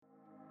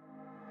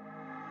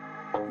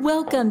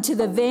Welcome to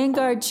the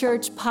Vanguard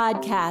Church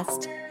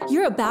podcast.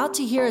 You're about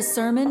to hear a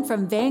sermon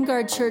from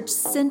Vanguard Church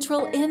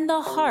Central in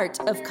the heart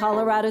of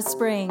Colorado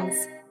Springs.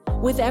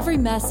 With every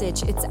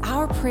message, it's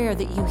our prayer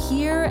that you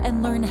hear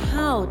and learn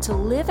how to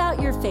live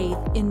out your faith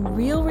in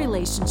real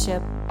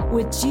relationship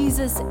with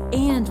Jesus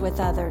and with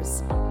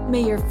others.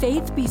 May your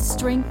faith be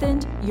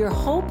strengthened, your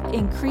hope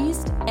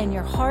increased, and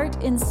your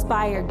heart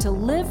inspired to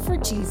live for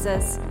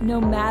Jesus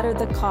no matter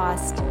the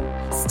cost.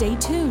 Stay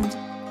tuned.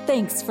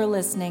 Thanks for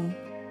listening.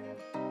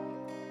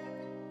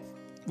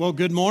 Well,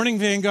 good morning,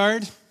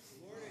 Vanguard.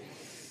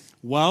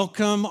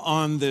 Welcome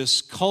on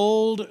this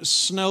cold,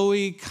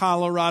 snowy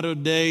Colorado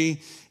day.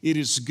 It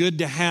is good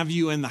to have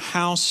you in the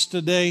house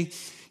today.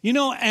 You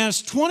know,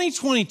 as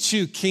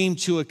 2022 came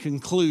to a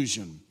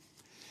conclusion,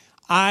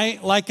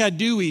 like I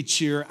do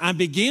each year, I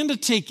began to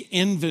take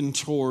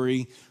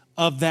inventory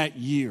of that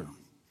year.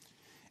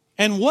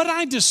 And what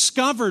I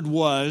discovered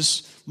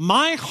was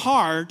my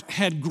heart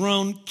had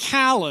grown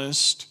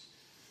calloused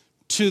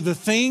to the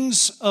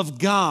things of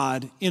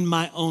God in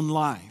my own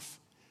life.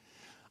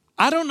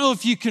 I don't know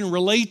if you can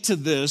relate to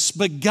this,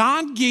 but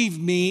God gave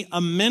me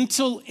a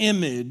mental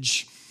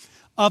image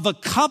of a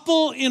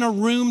couple in a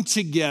room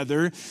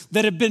together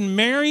that have been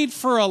married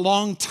for a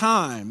long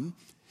time,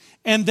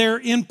 and they're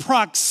in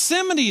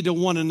proximity to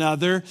one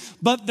another,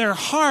 but their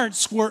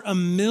hearts were a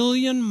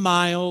million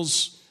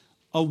miles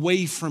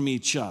away from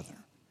each other.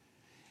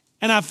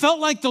 And I felt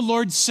like the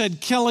Lord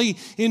said, Kelly,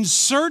 in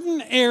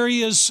certain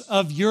areas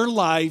of your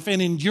life and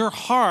in your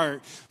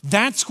heart,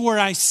 that's where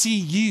I see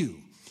you.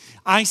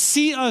 I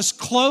see us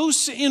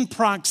close in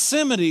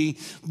proximity,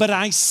 but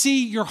I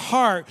see your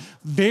heart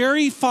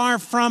very far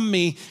from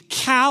me,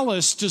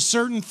 callous to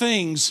certain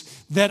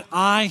things that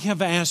I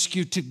have asked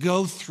you to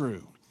go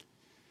through.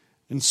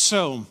 And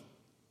so,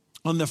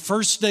 on the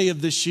first day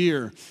of this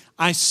year,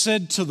 I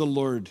said to the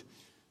Lord,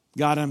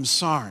 God, I'm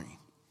sorry.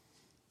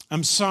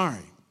 I'm sorry.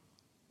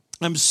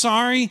 I'm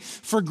sorry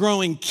for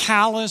growing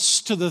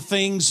callous to the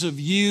things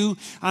of you.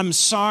 I'm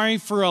sorry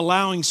for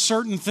allowing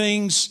certain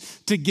things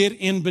to get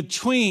in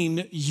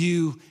between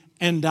you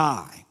and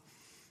I.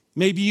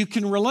 Maybe you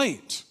can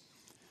relate.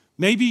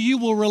 Maybe you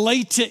will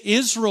relate to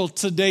Israel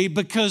today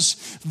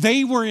because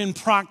they were in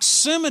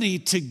proximity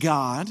to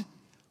God,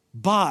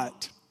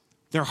 but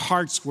their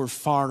hearts were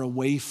far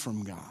away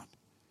from God.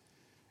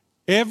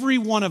 Every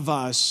one of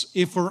us,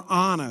 if we're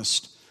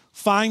honest,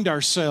 find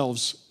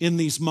ourselves in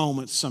these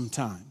moments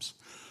sometimes.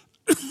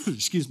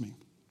 Excuse me.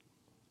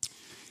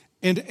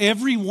 And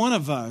every one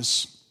of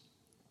us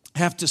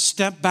have to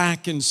step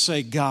back and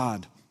say,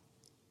 God,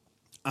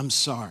 I'm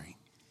sorry.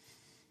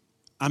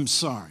 I'm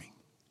sorry.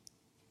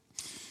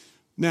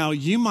 Now,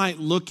 you might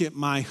look at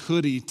my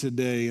hoodie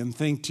today and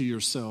think to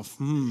yourself,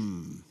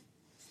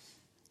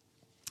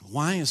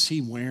 why is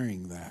he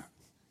wearing that?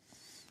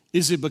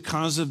 Is it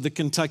because of the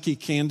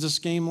Kentucky-Kansas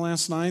game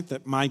last night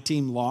that my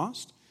team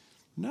lost?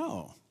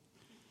 No.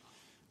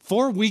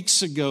 4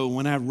 weeks ago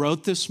when I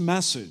wrote this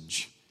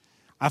message,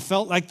 I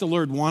felt like the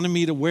Lord wanted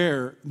me to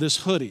wear this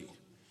hoodie.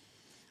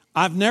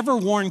 I've never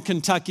worn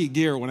Kentucky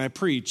gear when I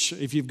preach.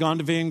 If you've gone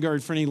to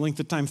Vanguard for any length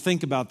of time,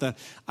 think about that.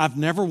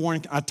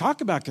 I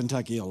talk about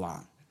Kentucky a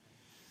lot,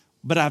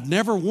 but I've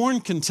never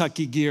worn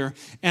Kentucky gear,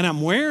 and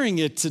I'm wearing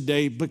it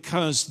today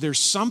because there's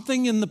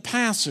something in the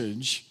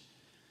passage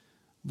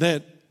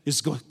that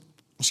is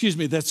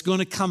that's going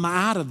to come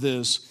out of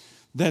this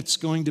that's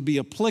going to be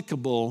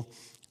applicable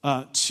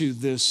to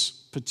this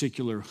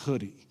particular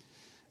hoodie.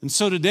 And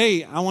so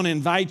today, I want to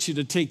invite you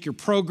to take your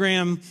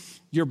program,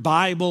 your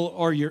Bible,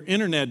 or your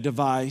internet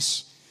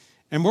device,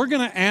 and we're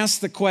going to ask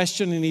the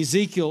question in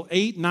Ezekiel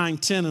 8, 9,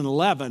 10, and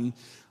 11,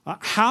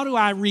 how do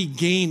I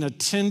regain a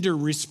tender,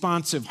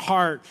 responsive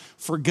heart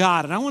for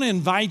God? And I want to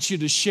invite you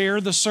to share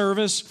the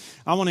service.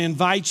 I want to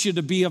invite you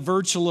to be a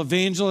virtual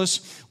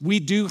evangelist. We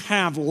do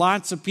have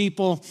lots of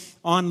people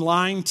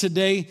online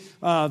today,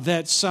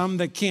 some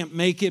that can't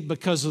make it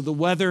because of the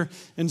weather.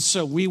 And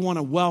so we want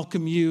to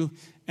welcome you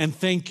and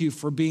thank you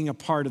for being a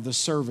part of the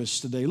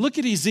service today. Look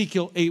at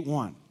Ezekiel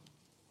 8:1.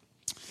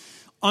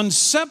 On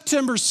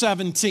September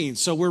 17th,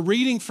 so we're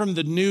reading from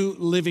the New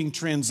Living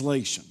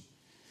Translation.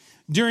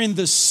 During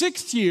the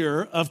 6th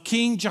year of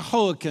King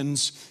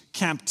Jehoiakim's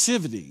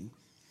captivity,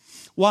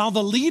 while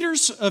the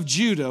leaders of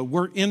Judah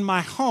were in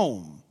my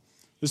home,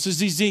 this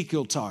is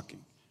Ezekiel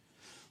talking,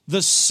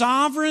 the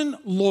sovereign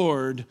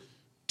Lord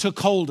took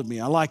hold of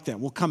me. I like that.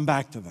 We'll come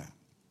back to that.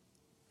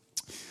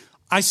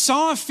 I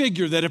saw a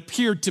figure that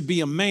appeared to be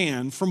a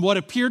man from what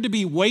appeared to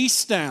be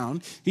waist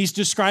down. He's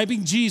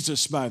describing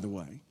Jesus, by the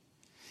way.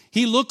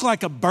 He looked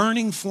like a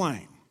burning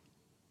flame.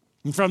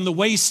 And from the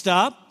waist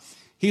up,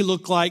 he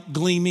looked like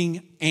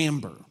gleaming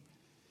amber.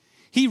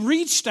 He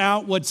reached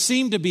out what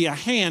seemed to be a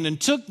hand and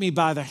took me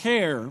by the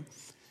hair,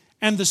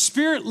 and the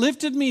Spirit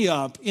lifted me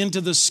up into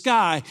the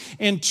sky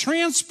and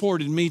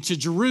transported me to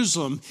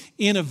Jerusalem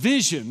in a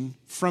vision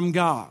from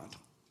God.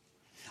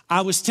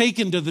 I was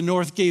taken to the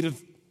north gate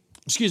of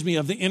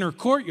the inner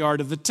courtyard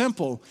of the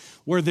temple,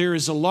 where there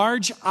is a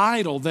large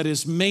idol that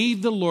has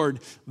made the Lord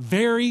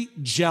very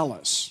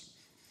jealous.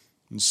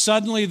 And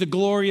suddenly the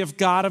glory of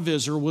God of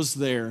Israel was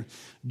there,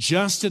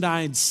 just as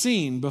I had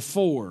seen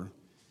before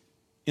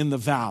in the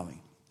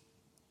valley.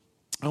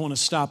 I want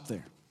to stop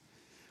there.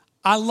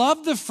 I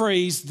love the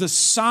phrase, the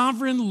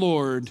sovereign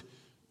Lord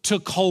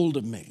took hold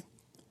of me.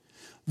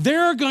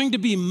 There are going to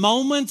be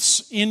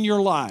moments in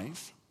your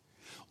life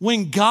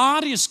when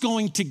God is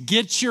going to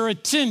get your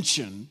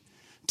attention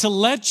to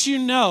let you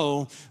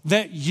know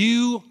that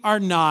you are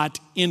not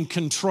in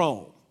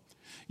control.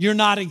 You're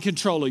not in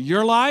control of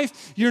your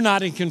life. You're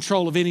not in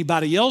control of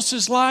anybody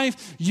else's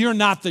life. You're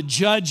not the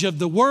judge of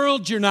the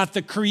world. You're not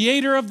the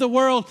creator of the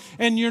world.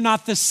 And you're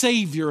not the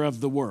savior of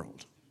the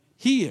world.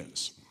 He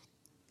is.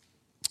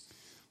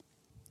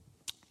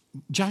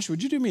 Josh,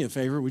 would you do me a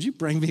favor? Would you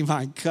bring me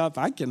my cup?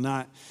 I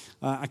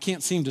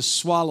can't seem to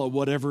swallow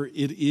whatever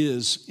it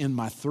is in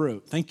my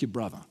throat. Thank you,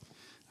 brother.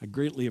 I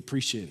greatly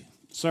appreciate it.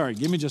 Sorry,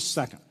 give me just a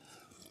second.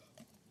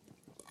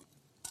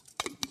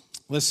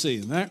 Let's see.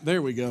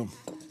 There we go.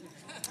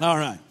 All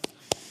right.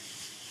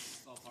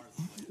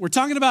 We're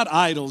talking about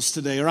idols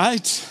today,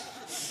 right?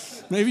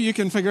 Maybe you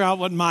can figure out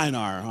what mine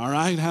are, all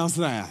right? How's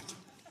that?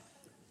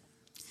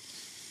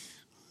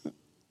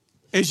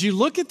 As you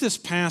look at this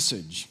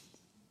passage,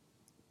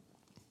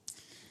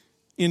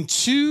 in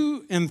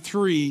 2 and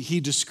 3, he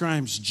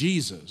describes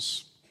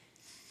Jesus.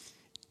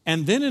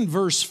 And then in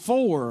verse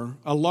 4,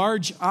 a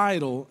large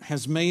idol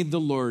has made the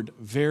Lord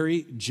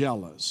very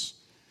jealous.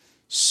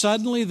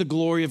 Suddenly the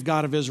glory of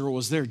God of Israel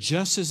was there,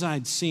 just as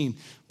I'd seen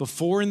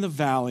before in the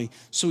valley.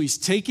 So he's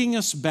taking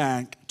us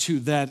back to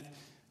that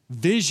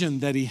vision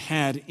that he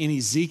had in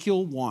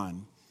Ezekiel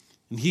 1.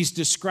 And he's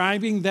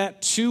describing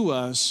that to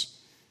us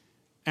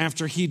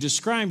after he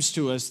describes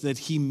to us that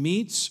he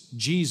meets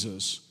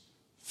Jesus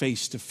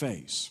face to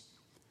face.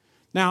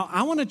 Now,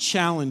 I want to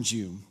challenge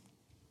you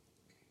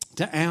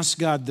to ask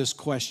God this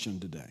question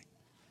today.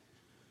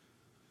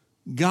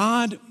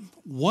 God,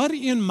 what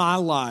in my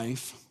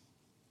life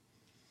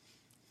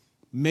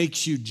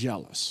makes you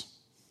jealous?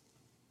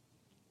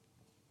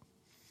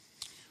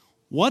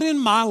 What in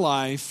my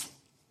life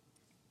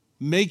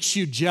makes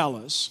you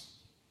jealous?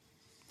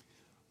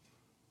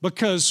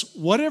 Because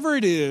whatever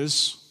it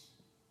is,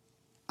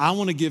 I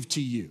want to give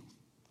to you.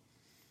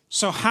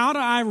 So how do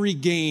I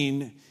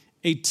regain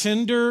a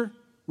tender,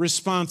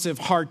 responsive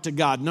heart to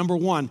God? Number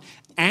one,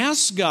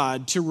 ask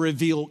God to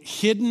reveal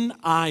hidden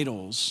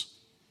idols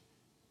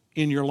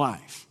in your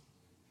life.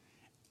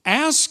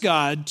 Ask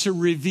God to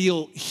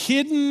reveal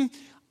hidden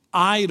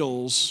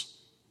idols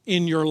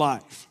in your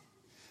life.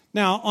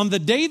 Now, on the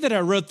day that I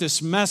wrote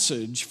this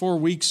message 4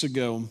 weeks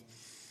ago,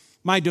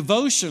 my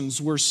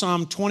devotions were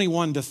Psalm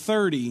 21 to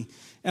 30,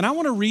 and I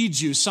want to read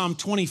you Psalm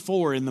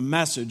 24 in the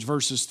Message,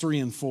 verses 3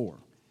 and 4.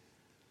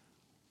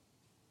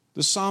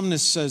 The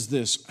psalmist says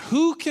this: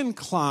 who can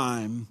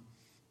climb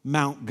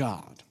Mount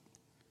God?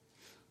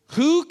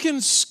 Who can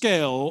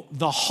scale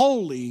the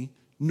holy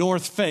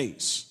north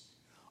face?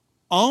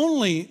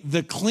 Only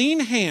the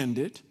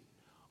clean-handed,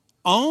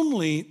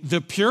 only the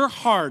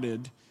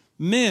pure-hearted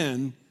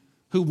men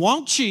who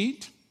won't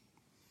cheat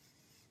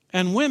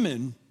and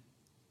women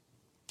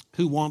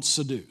who won't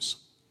seduce.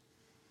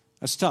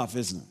 That's tough,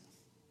 isn't it?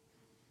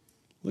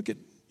 Look at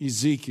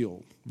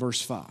Ezekiel,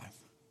 verse 5.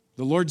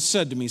 The Lord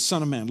said to me,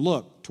 Son of man,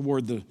 look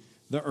toward the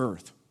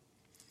earth.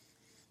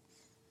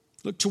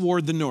 Look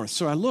toward the north.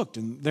 So I looked,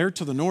 and there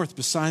to the north,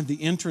 beside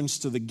the entrance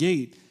to the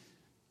gate,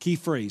 key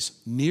phrase,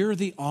 near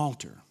the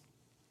altar,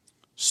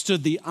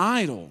 stood the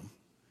idol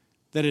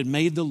that had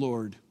made the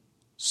Lord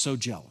so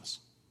jealous.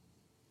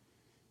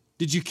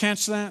 Did you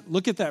catch that?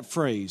 Look at that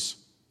phrase,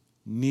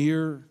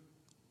 near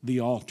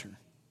the altar.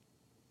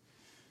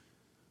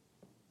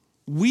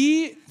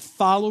 We,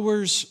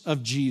 followers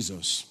of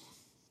Jesus,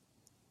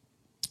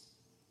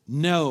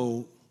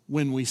 know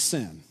when we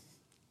sin.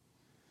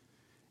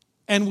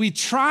 And we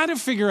try to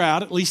figure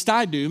out, at least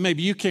I do,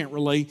 maybe you can't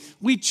relate,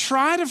 we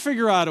try to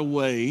figure out a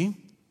way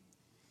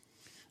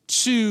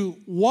to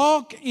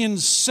walk in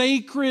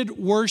sacred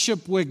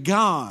worship with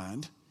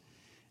God,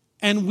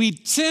 and we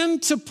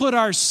tend to put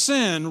our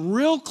sin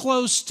real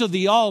close to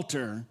the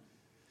altar,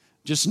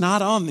 just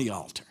not on the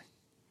altar.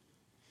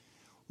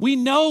 We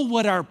know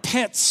what our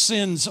pet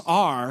sins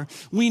are.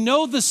 We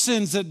know the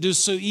sins that do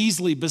so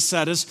easily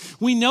beset us.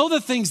 We know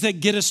the things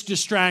that get us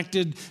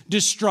distracted,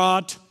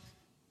 distraught,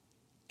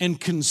 and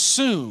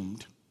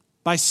consumed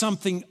by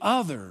something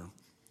other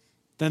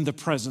than the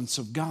presence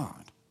of God.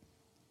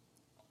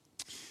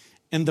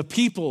 And the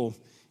people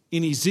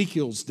in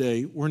Ezekiel's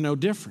day were no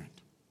different.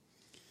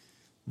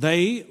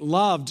 They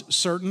loved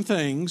certain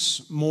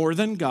things more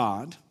than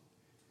God,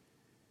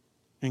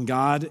 and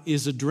God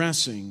is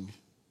addressing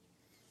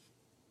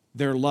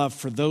their love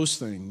for those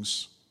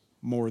things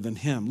more than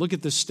Him. Look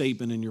at this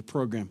statement in your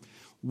program.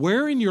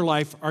 Where in your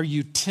life are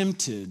you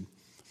tempted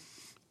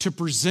to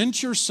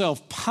present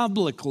yourself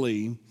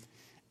publicly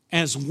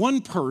as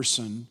one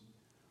person,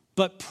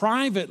 but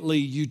privately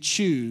you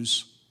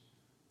choose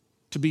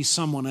to be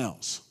someone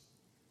else?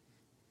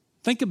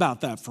 Think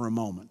about that for a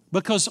moment,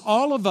 because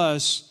all of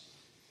us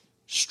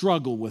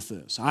struggle with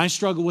this. I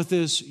struggle with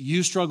this.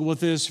 You struggle with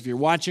this. If you're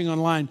watching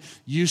online,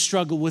 you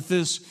struggle with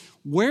this.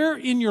 Where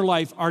in your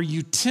life are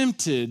you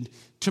tempted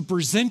to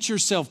present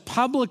yourself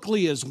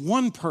publicly as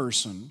one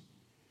person,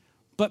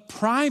 but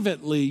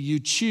privately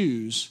you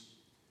choose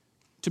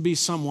to be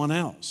someone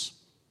else?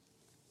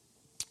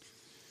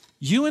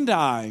 You and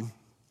I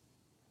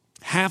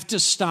have to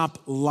stop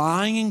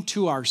lying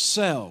to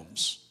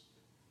ourselves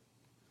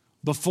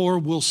before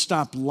we'll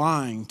stop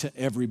lying to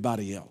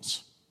everybody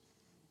else.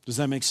 Does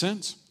that make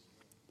sense?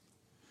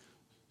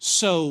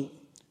 So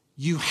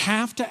you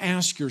have to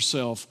ask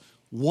yourself,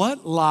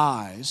 what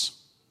lies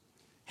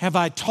have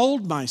I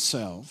told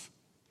myself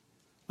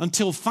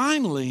until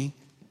finally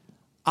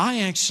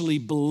I actually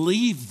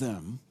believe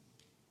them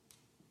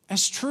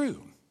as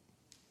true?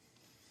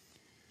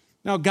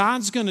 Now,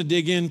 God's going to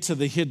dig into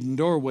the hidden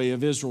doorway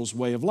of Israel's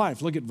way of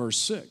life. Look at verse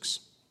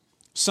 6.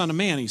 Son of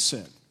man, he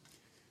said,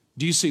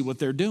 do you see what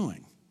they're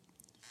doing?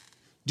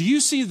 Do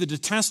you see the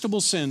detestable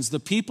sins the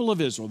people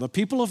of Israel, the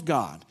people of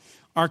God,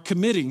 are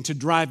committing to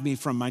drive me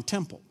from my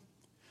temple?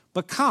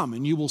 But come,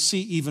 and you will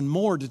see even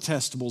more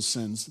detestable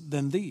sins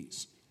than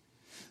these.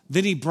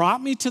 Then he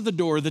brought me to the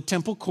door of the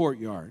temple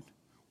courtyard,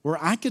 where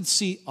I could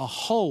see a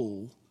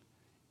hole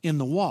in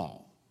the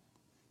wall.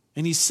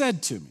 And he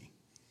said to me,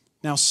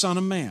 now, son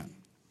of man,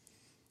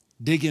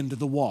 dig into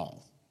the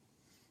wall.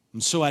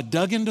 And so I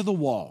dug into the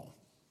wall.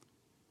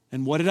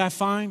 And what did I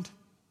find?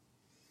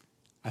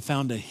 I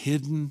found a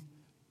hidden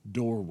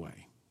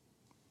doorway.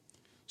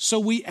 So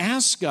we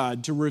ask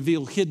God to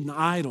reveal hidden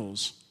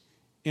idols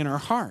in our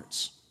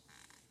hearts.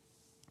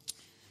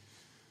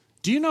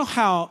 Do you know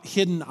how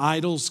hidden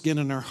idols get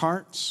in our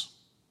hearts?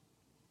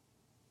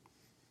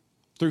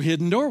 Through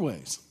hidden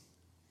doorways.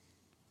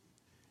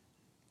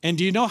 And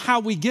do you know how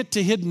we get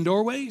to hidden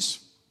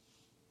doorways?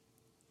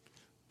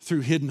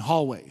 Through hidden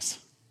hallways.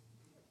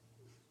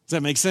 Does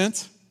that make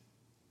sense?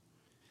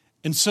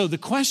 And so the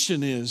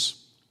question is,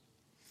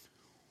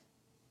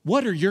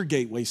 what are your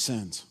gateway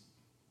sins?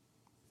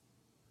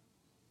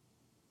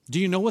 Do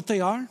you know what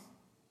they are?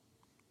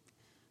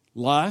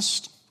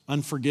 Lust,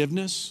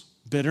 unforgiveness,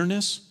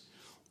 bitterness.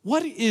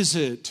 What is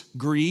it,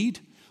 greed?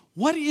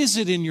 What is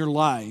it in your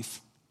life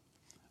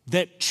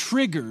that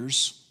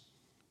triggers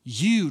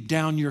you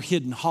down your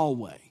hidden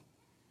hallway,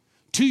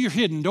 to your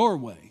hidden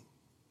doorway,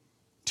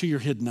 to your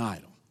hidden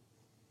idol?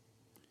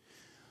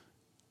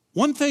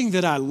 One thing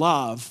that I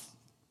love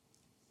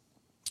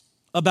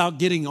about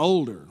getting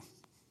older,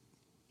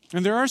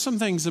 and there are some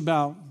things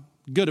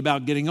good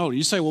about getting older.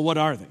 You say, well, what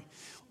are they?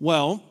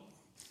 Well,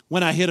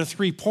 when I hit a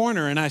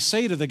three-pointer and I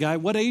say to the guy,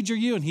 what age are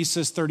you? And he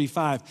says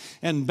 35.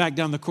 And back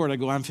down the court, I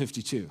go, I'm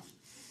 52.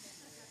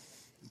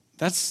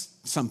 That's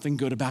something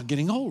good about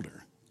getting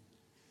older.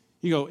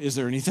 You go, is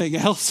there anything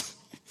else?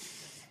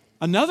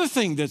 Another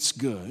thing that's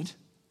good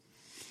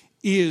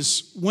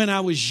is when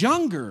I was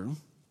younger,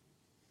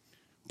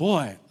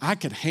 boy, I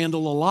could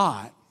handle a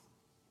lot.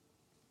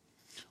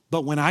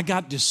 But when I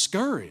got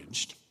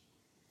discouraged,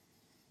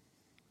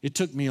 it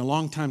took me a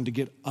long time to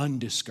get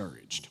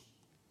undiscouraged.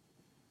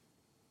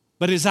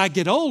 But as I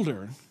get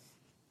older,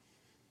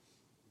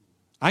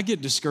 I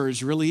get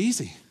discouraged really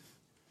easy.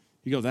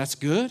 You go, that's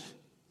good?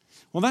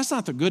 Well, that's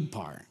not the good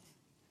part.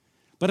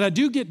 But I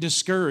do get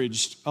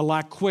discouraged a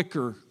lot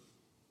quicker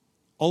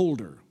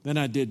older than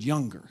I did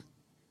younger.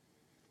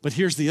 But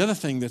here's the other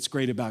thing that's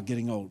great about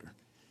getting older.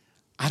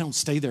 I don't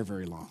stay there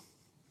very long.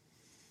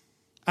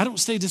 I don't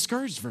stay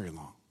discouraged very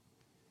long.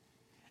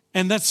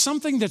 And that's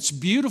something that's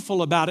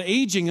beautiful about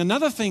aging.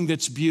 Another thing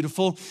that's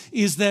beautiful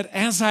is that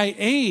as I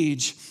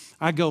age,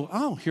 I go,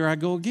 oh, here I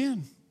go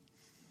again.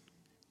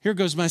 Here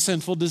goes my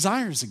sinful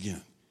desires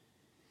again.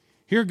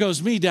 Here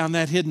goes me down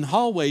that hidden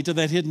hallway to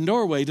that hidden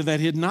doorway to that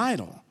hidden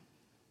idol.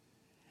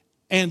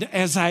 And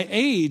as I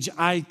age,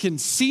 I can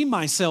see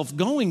myself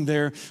going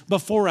there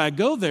before I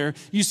go there.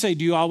 You say,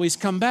 do you always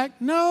come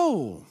back?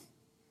 No.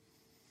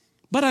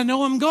 But I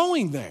know I'm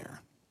going there.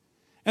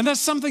 And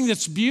that's something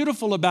that's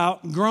beautiful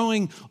about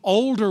growing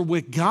older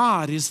with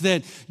God, is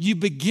that you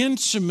begin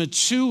to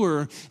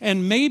mature.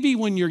 And maybe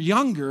when you're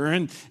younger,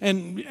 and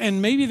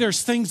maybe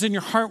there's things in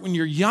your heart when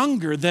you're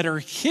younger that are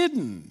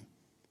hidden.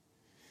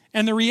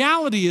 And the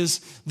reality is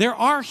there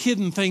are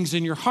hidden things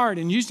in your heart,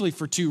 and usually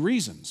for two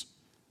reasons.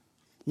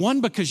 One,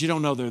 because you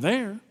don't know they're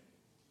there.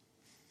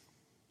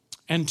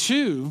 And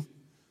two,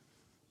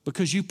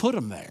 because you put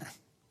them there.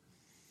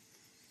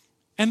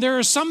 And there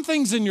are some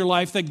things in your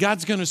life that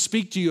God's going to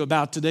speak to you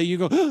about today. You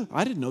go, oh,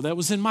 I didn't know that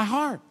was in my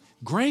heart.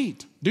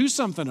 Great. Do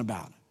something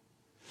about it.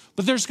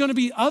 But there's going to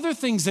be other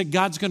things that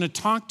God's going to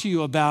talk to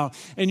you about,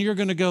 and you're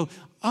going to go,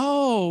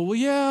 oh,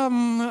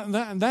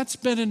 yeah, that's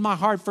been in my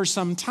heart for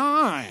some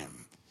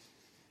time.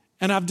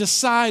 And I've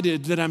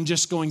decided that I'm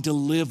just going to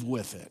live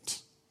with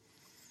it.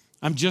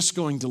 I'm just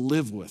going to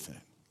live with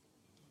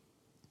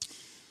it.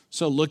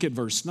 So look at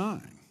verse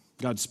 9.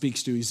 God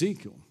speaks to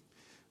Ezekiel.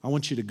 I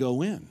want you to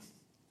go in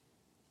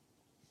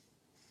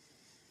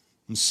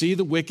and see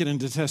the wicked and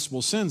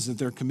detestable sins that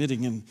they're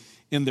committing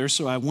in there.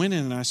 So I went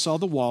in and I saw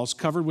the walls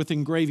covered with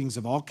engravings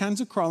of all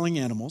kinds of crawling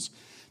animals,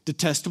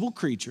 detestable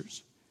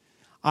creatures.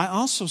 I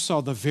also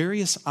saw the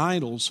various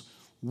idols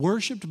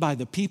worshiped by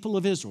the people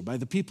of Israel, by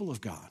the people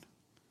of God.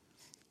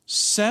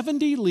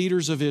 70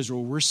 leaders of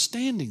Israel were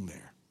standing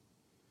there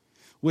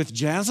with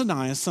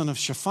Jazaniah, son of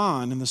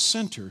Shaphan, in the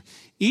center.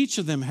 Each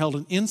of them held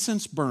an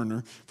incense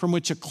burner from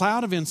which a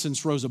cloud of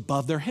incense rose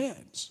above their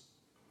heads.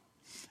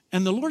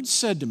 And the Lord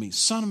said to me,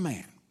 Son of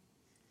man,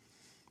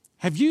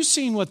 have you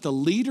seen what the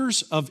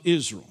leaders of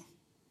Israel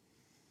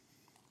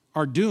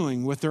are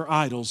doing with their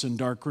idols in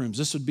dark rooms?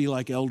 This would be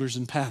like elders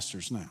and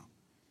pastors now.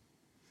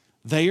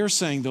 They are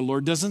saying the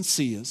Lord doesn't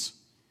see us.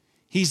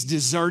 He's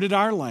deserted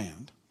our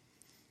land.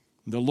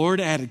 The Lord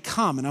added,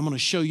 come, and I'm going to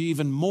show you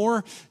even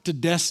more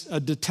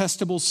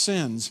detestable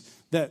sins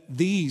that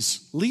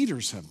these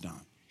leaders have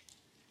done.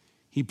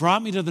 He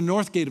brought me to the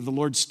north gate of the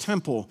Lord's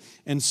temple,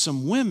 and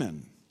some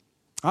women,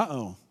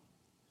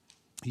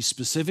 he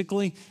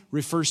specifically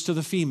refers to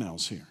the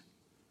females here.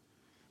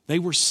 They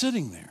were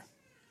sitting there,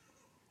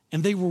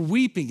 and they were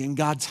weeping in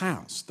God's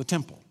house, the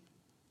temple.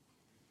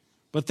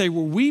 But they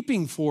were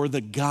weeping for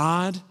the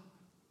God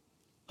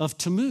of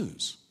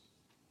Tammuz.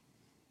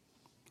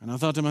 And I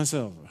thought to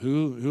myself,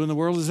 who in the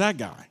world is that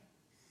guy?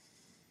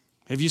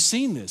 Have you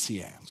seen this,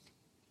 he asked.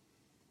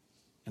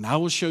 And I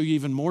will show you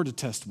even more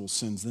detestable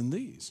sins than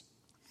these.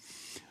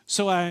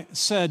 So I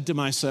said to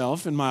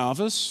myself in my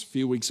office a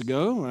few weeks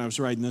ago when I was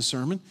writing this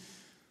sermon,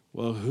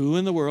 well, who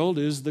in the world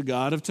is the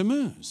God of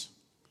Tammuz?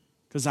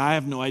 Because I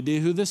have no idea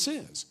who this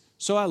is.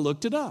 So I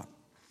looked it up.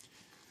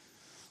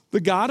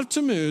 The God of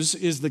Tammuz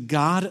is the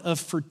God of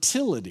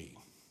fertility,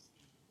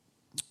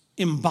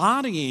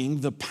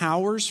 embodying the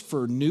powers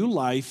for new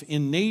life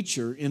in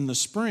nature in the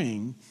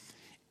spring.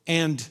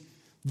 And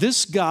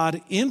this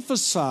God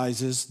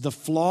emphasizes the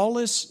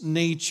flawless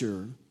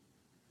nature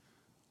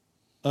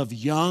of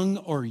young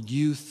or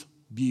youth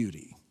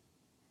beauty.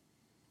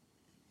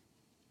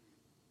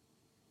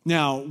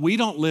 Now, we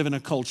don't live in a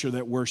culture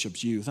that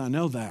worships youth. I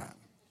know that.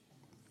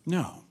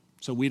 No.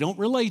 So we don't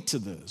relate to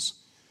this.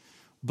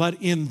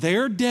 But in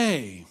their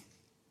day,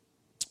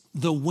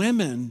 the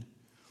women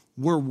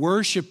were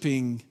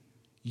worshiping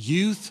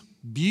youth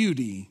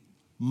beauty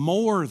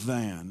more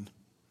than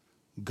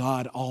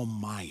God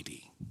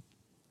Almighty.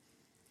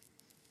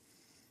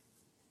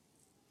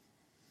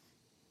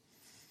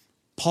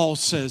 Paul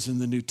says in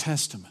the New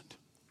Testament,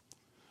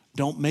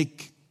 don't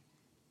make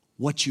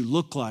what you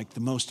look like the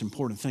most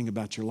important thing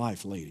about your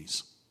life,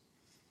 ladies.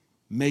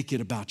 Make it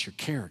about your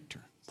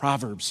character.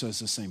 Proverbs says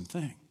the same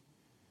thing.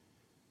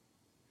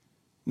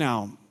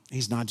 Now,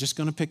 he's not just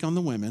going to pick on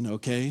the women,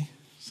 okay?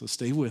 So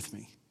stay with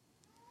me.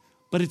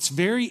 But it's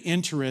very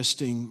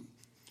interesting.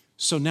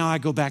 So now I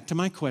go back to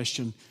my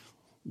question.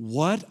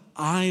 What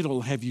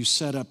idol have you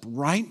set up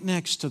right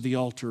next to the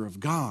altar of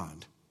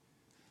God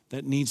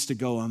that needs to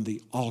go on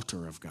the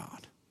altar of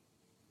God?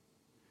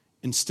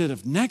 Instead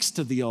of next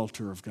to the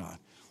altar of God,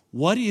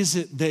 what is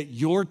it that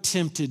you're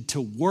tempted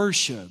to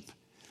worship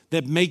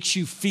that makes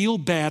you feel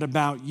bad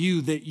about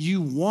you, that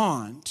you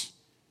want,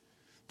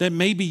 that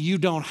maybe you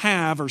don't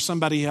have or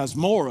somebody has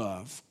more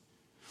of?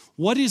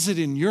 What is it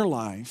in your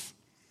life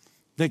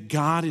that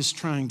God is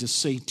trying to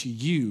say to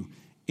you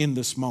in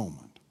this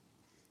moment?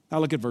 Now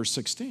look at verse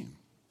 16.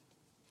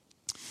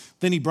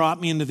 Then he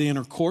brought me into the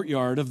inner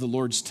courtyard of the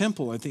Lord's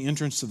temple at the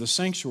entrance to the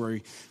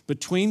sanctuary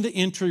between the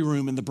entry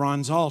room and the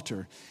bronze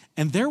altar.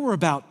 And there were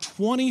about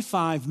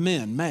 25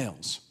 men,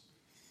 males,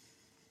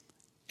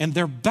 and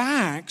their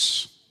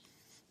backs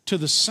to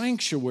the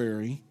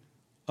sanctuary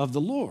of the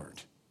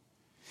Lord.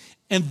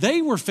 And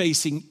they were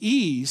facing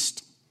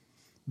east,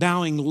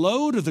 bowing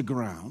low to the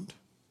ground,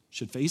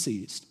 should face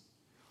east,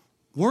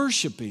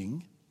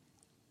 worshiping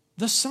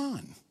the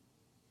sun.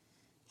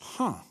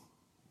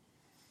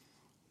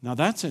 Now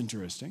that's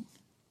interesting.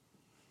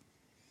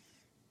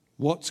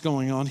 What's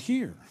going on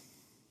here?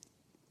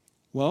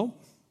 Well,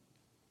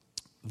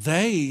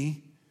 they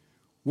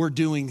were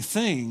doing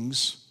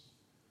things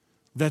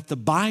that the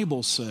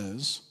Bible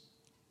says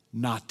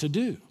not to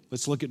do.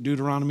 Let's look at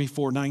Deuteronomy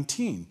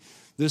 4:19.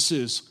 This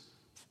is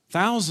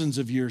thousands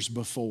of years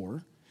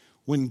before.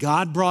 When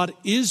God brought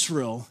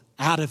Israel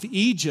out of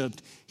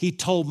Egypt, he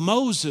told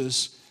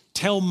Moses,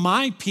 tell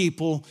my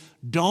people,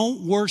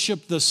 don't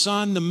worship the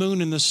sun, the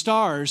moon, and the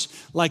stars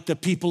like the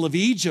people of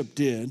Egypt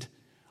did.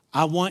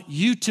 I want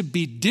you to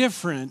be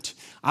different.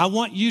 I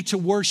want you to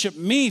worship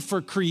me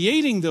for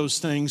creating those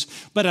things,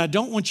 but I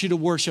don't want you to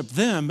worship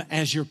them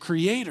as your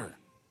creator.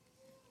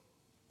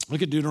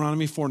 Look at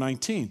Deuteronomy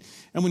 4:19.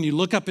 And when you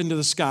look up into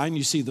the sky and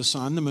you see the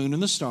sun, the moon,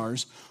 and the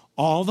stars,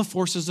 all the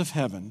forces of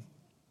heaven,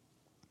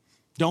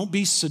 don't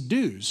be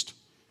seduced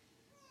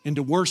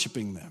into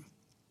worshiping them.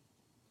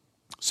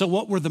 So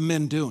what were the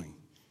men doing?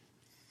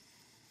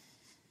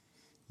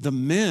 The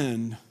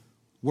men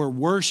were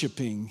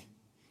worshiping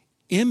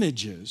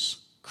images,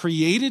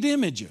 created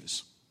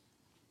images,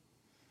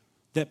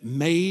 that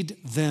made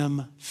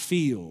them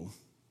feel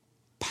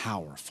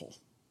powerful.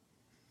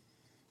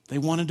 They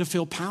wanted to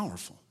feel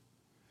powerful.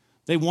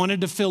 They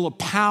wanted to feel a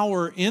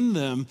power in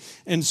them,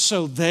 and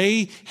so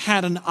they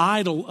had an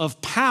idol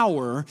of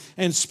power,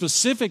 and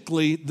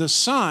specifically the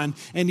Son.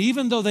 And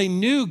even though they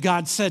knew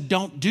God said,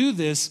 don't do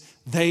this,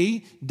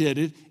 they did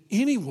it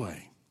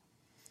anyway.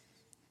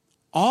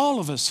 All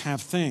of us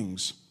have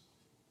things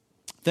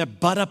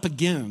that butt up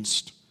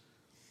against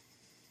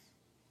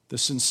the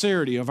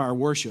sincerity of our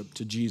worship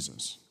to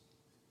Jesus.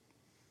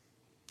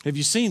 Have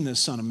you seen this,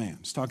 Son of Man?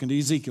 He's talking to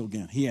Ezekiel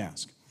again. He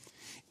asked,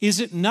 is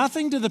it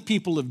nothing to the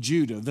people of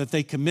Judah that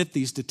they commit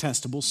these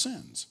detestable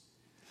sins,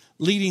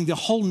 leading the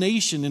whole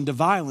nation into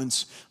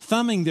violence,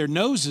 thumbing their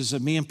noses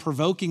at me and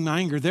provoking my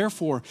anger?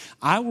 Therefore,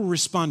 I will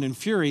respond in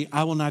fury.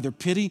 I will neither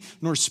pity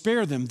nor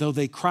spare them. Though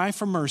they cry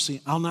for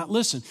mercy, I'll not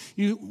listen.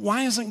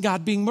 Why isn't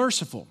God being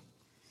merciful?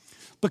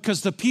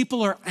 Because the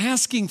people are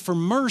asking for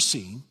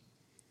mercy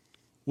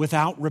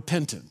without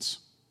repentance.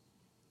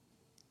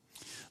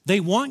 They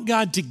want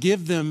God to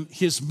give them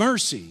his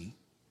mercy,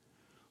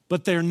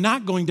 but they're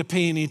not going to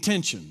pay any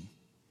attention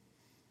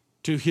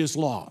to his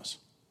laws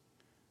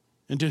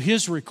and to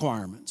his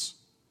requirements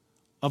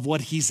of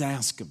what he's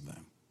asked of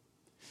them.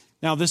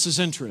 Now, this is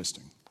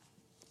interesting.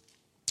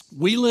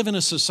 We live in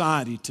a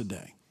society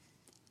today,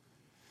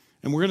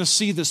 and we're going to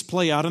see this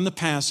play out in the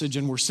passage,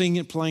 and we're seeing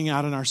it playing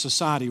out in our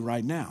society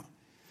right now.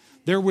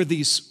 There were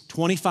these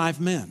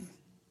 25 men,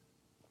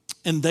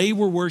 and they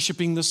were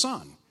worshiping the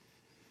sun.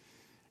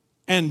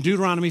 And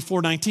Deuteronomy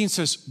 4:19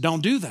 says,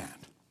 don't do that.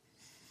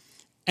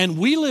 And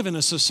we live in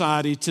a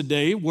society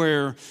today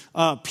where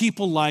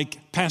people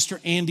like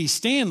Pastor Andy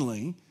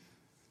Stanley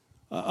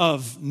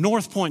of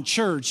North Point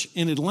Church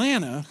in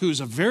Atlanta, who's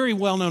a very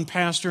well-known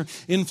pastor,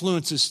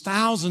 influences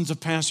thousands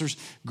of pastors,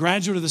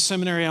 graduate of the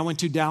seminary I went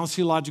to, Dallas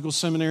Theological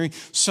Seminary,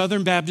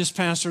 Southern Baptist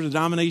pastor, the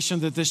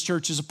denomination that this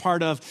church is a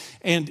part of.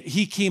 And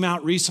he came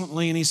out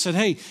recently and he said,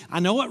 hey, I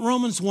know what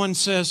Romans 1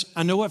 says,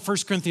 I know what 1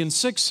 Corinthians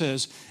 6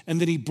 says, and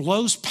then he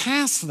blows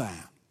past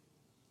that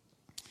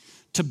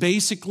to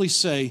basically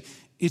say,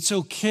 it's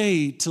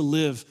okay to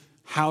live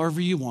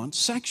however you want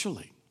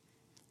sexually.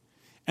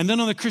 And then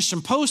on the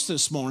Christian Post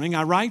this morning,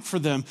 I write for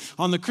them.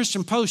 On the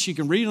Christian Post, you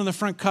can read on the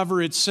front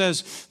cover, it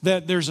says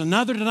that there's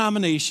another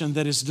denomination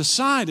that has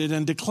decided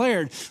and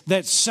declared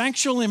that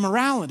sexual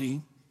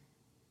immorality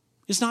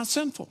is not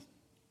sinful.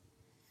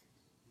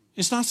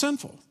 It's not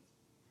sinful.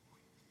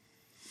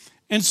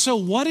 And so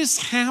what is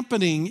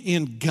happening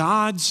in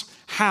God's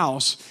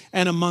house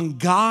and among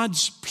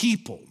God's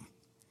people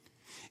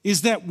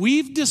is that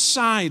we've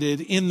decided,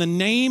 in the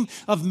name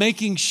of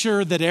making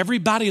sure that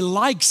everybody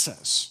likes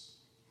us,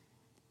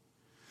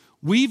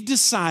 we've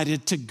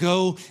decided to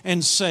go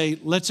and say,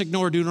 let's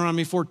ignore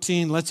Deuteronomy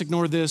 14, let's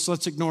ignore this,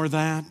 let's ignore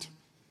that.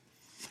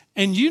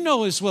 And you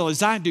know as well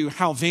as I do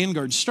how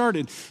Vanguard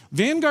started.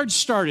 Vanguard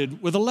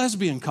started with a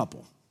lesbian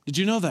couple. Did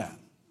you know that?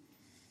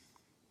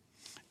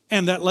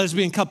 And that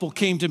lesbian couple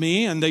came to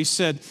me and they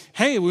said,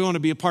 hey, we want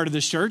to be a part of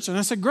this church. And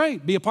I said,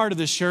 great, be a part of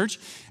this church.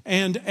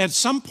 And at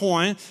some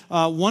point,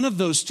 one of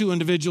those two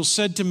individuals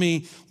said to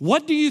me,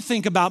 what do you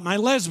think about my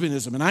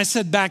lesbianism? And I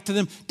said back to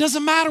them,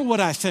 doesn't matter what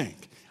I think.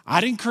 I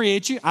didn't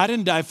create you. I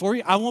didn't die for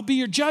you. I won't be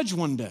your judge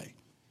one day.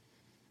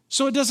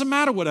 So it doesn't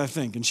matter what I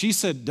think. And she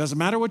said, doesn't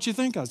matter what you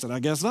think? I said, I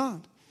guess not.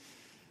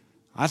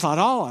 I thought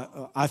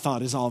all I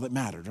thought is all that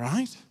mattered,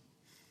 right?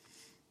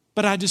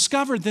 But I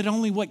discovered that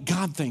only what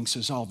God thinks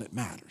is all that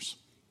matters.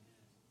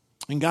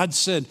 And God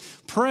said,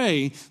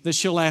 pray that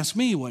she'll ask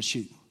me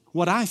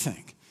what I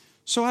think.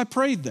 So I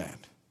prayed that.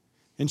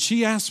 And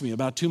she asked me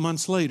about 2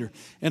 months later,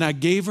 and I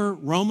gave her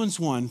Romans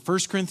 1, 1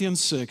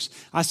 Corinthians 6.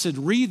 I said,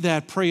 read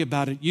that, pray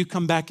about it. You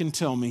come back and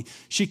tell me.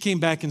 She came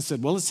back and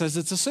said, well, it says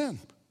it's a sin.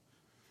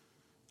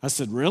 I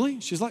said, really?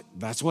 She's like,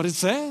 that's what it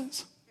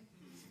says.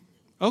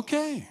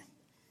 Okay.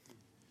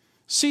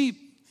 See,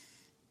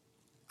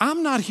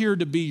 I'm not here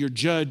to be your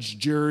judge,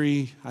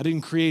 jury. I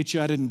didn't create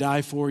you. I didn't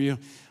die for you.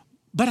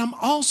 But I'm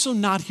also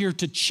not here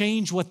to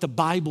change what the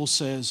Bible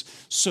says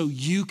so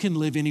you can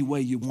live any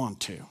way you want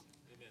to. Amen.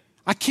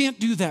 I can't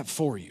do that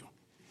for you.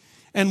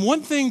 And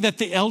one thing that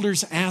the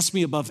elders asked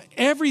me above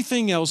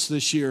everything else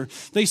this year,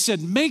 they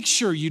said, make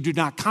sure you do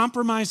not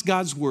compromise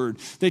God's word,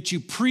 that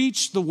you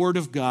preach the word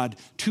of God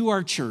to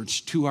our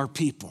church, to our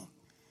people.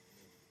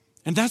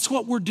 And that's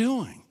what we're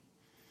doing.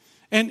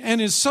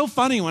 And it's so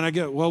funny when I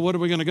go, well, what are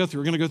we going to go through?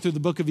 We're going to go through the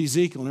book of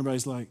Ezekiel. And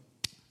everybody's like,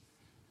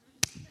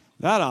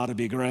 that ought to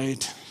be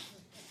great.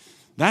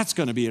 That's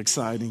going to be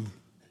exciting.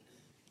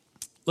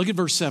 Look at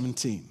verse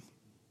 17.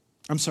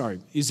 I'm sorry,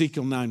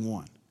 Ezekiel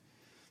 9:1.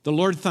 The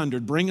Lord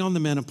thundered, bring on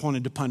the men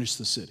appointed to punish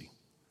the city.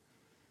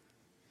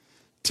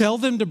 Tell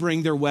them to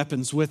bring their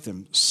weapons with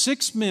them.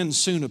 6 men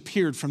soon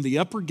appeared from the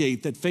upper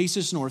gate that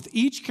faces north,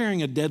 each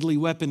carrying a deadly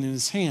weapon in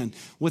his hand.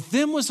 With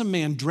them was a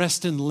man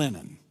dressed in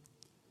linen,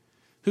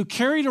 who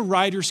carried a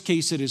rider's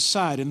case at his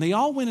side, and they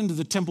all went into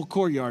the temple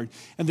courtyard,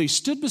 and they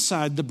stood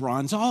beside the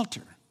bronze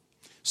altar.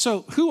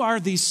 So who are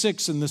these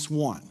 6 and this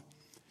one?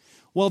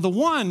 Well, the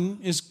one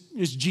is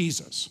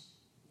Jesus.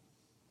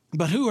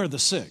 But who are the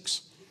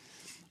 6?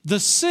 The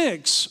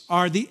 6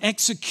 are the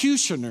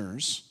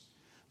executioners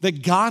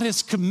that God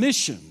has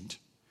commissioned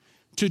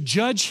to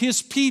judge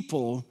his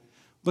people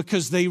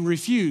because they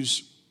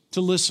refuse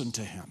to listen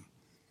to him.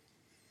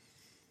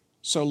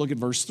 So look at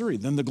verse 3.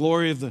 Then the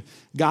glory of the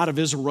God of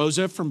Israel rose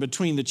up from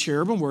between the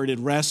cherubim where it had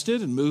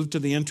rested and moved to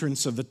the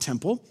entrance of the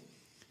temple.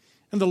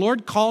 And the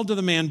Lord called to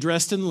the man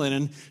dressed in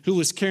linen who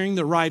was carrying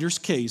the writer's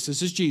case.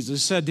 This is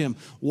Jesus. Said to him,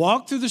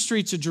 walk through the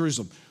streets of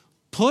Jerusalem.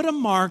 Put a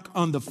mark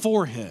on the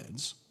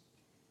foreheads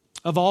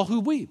of all who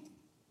weep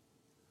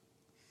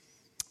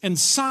and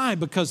sigh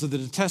because of the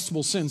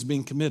detestable sins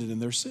being committed in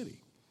their city.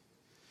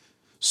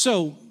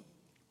 So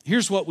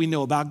here's what we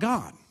know about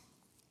God.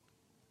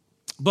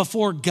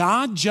 Before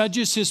God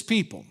judges his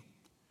people,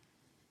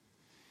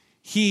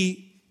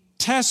 he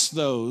tests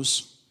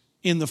those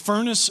in the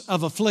furnace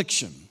of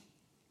affliction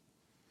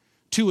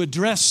to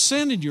address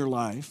sin in your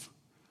life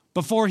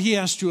before he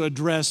has to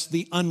address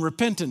the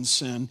unrepentant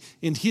sin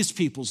in his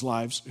people's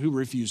lives who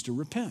refuse to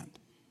repent.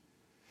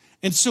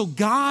 And so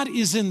God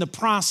is in the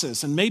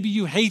process, and maybe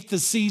you hate the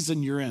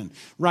season you're in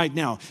right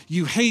now.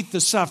 You hate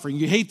the suffering.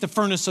 You hate the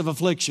furnace of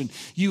affliction.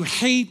 You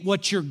hate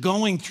what you're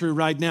going through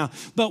right now.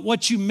 But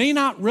what you may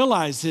not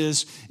realize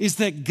is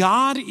that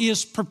God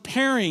is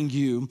preparing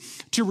you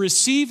to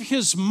receive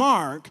his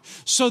mark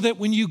so that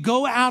when you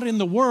go out in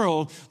the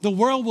world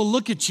will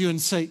look at you and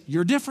say,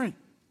 you're different.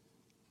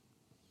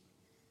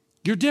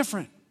 You're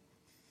different.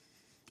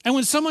 And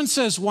when someone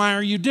says, why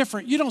are you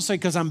different? You don't say,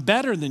 because I'm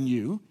better than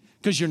you.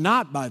 Because you're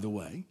not, by the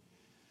way.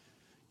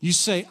 You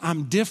say,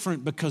 I'm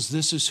different because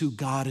this is who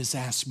God has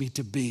asked me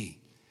to be.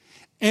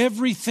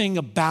 Everything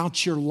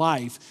about your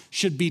life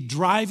should be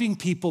driving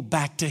people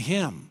back to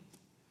him.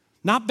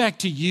 Not back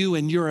to you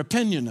and your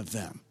opinion of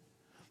them,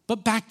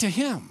 but back to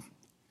him.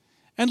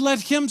 And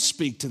let him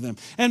speak to them.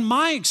 And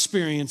my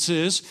experience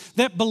is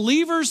that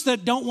believers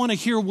that don't want to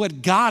hear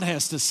what God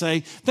has to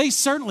say, they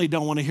certainly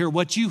don't want to hear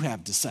what you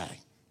have to say.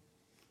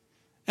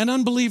 And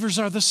unbelievers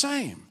are the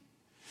same.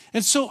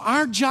 And so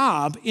our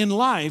job in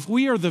life,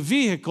 we are the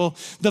vehicle,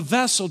 the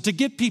vessel to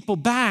get people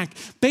back,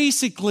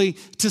 basically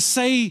to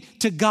say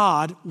to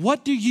God,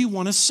 what do you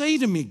want to say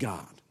to me,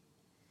 God?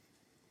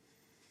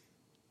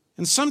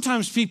 And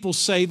sometimes people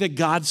say that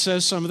God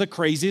says some of the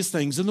craziest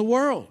things in the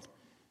world.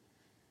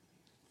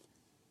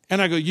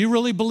 And I go, you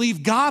really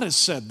believe God has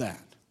said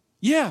that?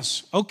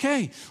 Yes,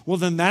 okay. Well,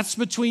 then that's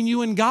between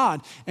you and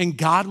God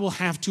God will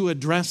have to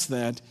address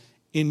that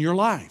in your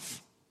life.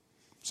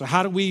 So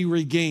how do we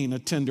regain a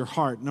tender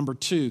heart? Number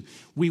 2,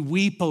 we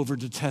weep over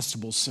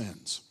detestable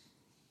sins.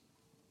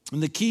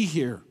 And the key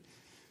here,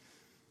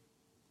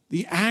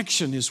 the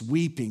action is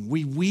weeping.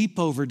 We weep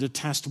over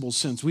detestable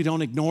sins. We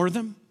don't ignore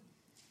them.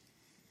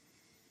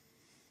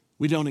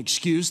 We don't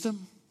excuse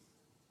them.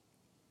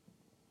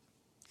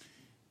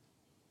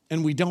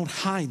 And we don't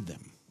hide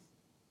them.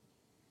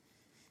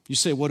 You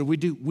say, what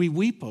do? We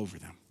weep over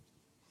them.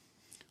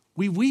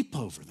 We weep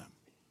over them.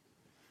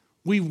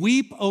 We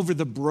weep over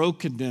the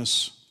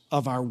brokenness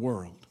of our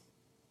world.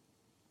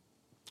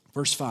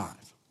 Verse 5.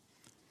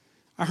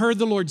 I heard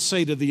the Lord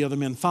say to the other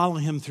men, follow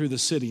him through the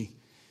city.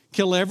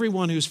 Kill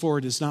everyone whose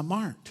forehead is not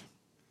marked.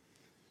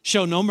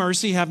 Show no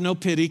mercy, have no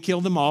pity. Kill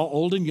them all,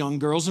 old and young,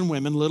 girls and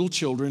women, little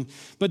children.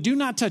 But do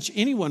not touch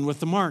anyone with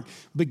the mark.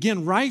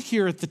 Begin right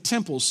here at the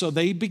temple. So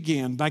they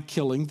began by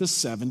killing the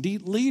 70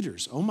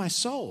 leaders. Oh, my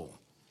soul.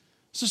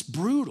 This is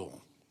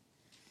brutal.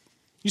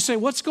 You say,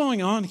 what's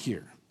going on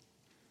here?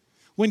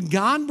 When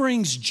God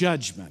brings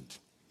judgment,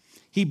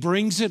 he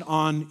brings it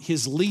on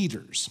his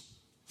leaders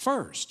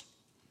first.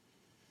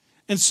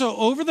 And so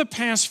over the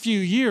past few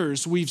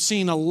years, we've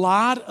seen a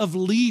lot of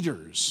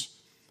leaders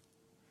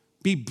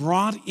be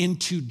brought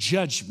into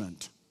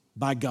judgment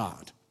by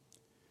God.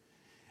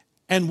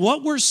 And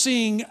what we're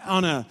seeing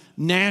on a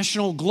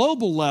national,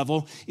 global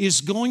level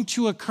is going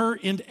to occur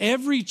in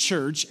every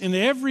church, in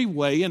every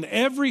way, in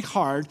every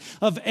heart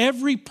of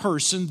every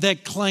person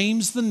that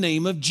claims the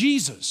name of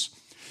Jesus.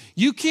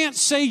 You can't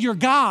say you're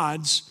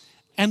God's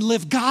and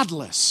live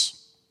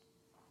godless.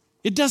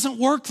 It doesn't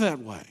work that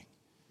way.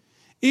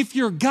 If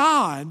you're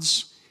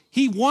God's,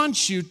 he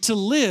wants you to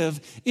live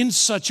in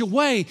such a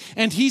way.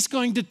 And he's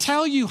going to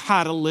tell you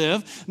how to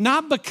live,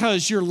 not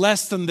because you're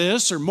less than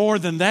this or more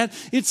than that.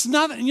 It's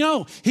not,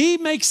 he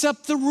makes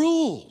up the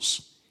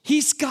rules.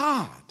 He's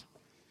God.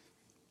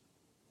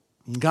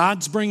 And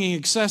God's bringing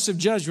excessive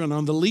judgment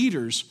on the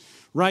leaders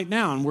right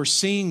now. And we're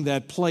seeing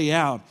that play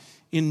out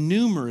in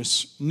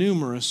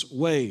numerous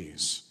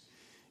ways.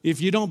 If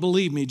you don't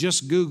believe me,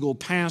 just Google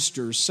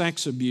pastor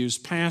sex abuse,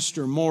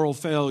 pastor moral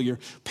failure,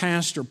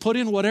 pastor. Put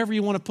in whatever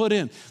you want to put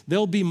in.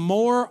 There'll be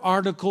more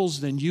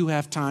articles than you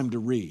have time to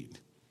read.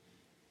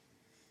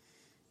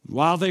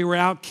 While they were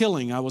out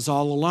killing, I was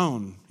all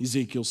alone,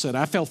 Ezekiel said.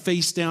 I fell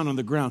face down on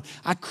the ground.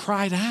 I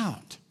cried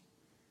out.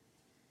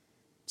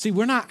 See,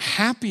 we're not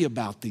happy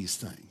about these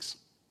things.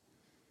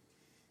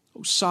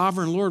 Oh,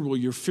 sovereign Lord, will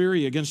your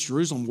fury against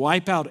Jerusalem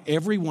wipe out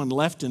everyone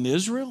left in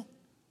Israel?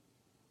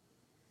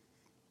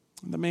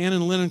 The man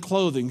in linen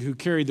clothing who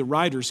carried the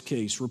writer's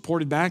case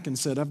reported back and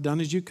said, I've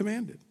done as you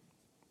commanded.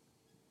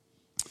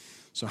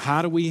 So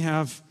how do we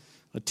have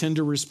a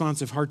tender,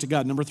 responsive heart to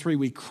God? Number 3,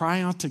 we cry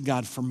out to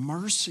God for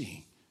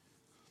mercy.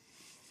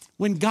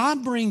 When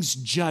God brings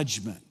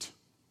judgment,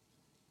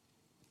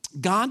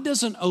 God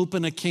doesn't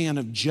open a can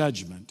of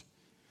judgment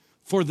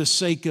for the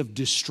sake of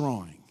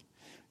destroying.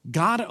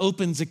 God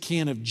opens a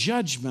can of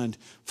judgment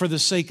for the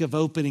sake of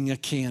opening a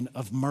can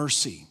of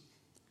mercy.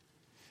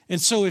 And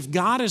so if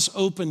God has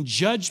opened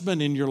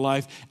judgment in your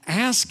life,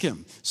 ask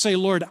Him. Say,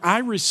 Lord, I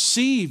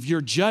receive your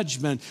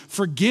judgment.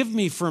 Forgive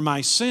me for my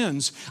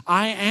sins.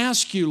 I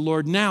ask you,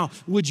 Lord, now,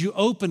 would you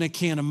open a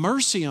can of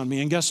mercy on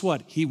me? And guess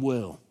what? He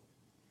will.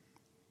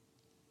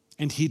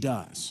 And He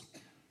does.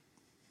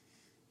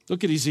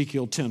 Look at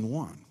Ezekiel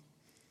 10:1.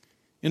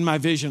 In my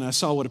vision, I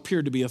saw what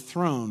appeared to be a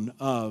throne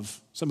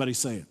of, somebody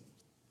say it,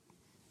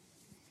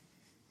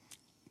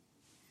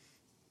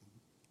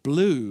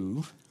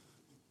 blue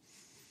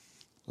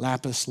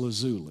lapis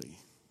lazuli.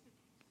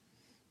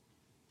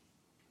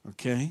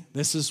 Okay?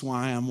 This is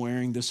why I'm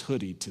wearing this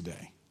hoodie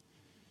today.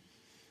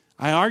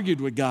 I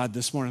argued with God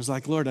this morning. I was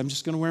like, Lord, I'm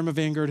just going to wear my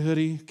Vanguard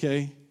hoodie,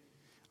 okay?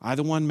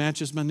 Either one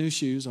matches my new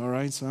shoes, all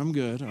right? So I'm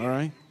good, all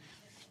right?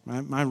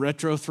 My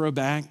retro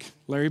throwback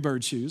Larry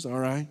Bird shoes, all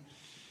right?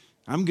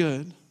 I'm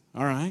good,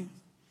 all right?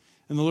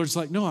 And the Lord's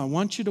like, no, I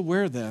want you to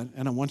wear that,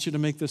 and I want you to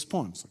make this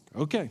point. It's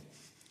like, okay,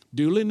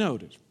 duly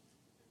noted.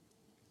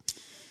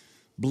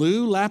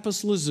 Blue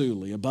lapis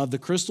lazuli above the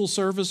crystal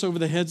surface over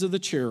the heads of the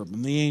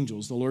cherubim, the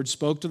angels. The Lord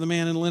spoke to the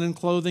man in linen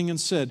clothing and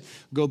said,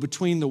 go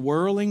between the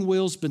whirling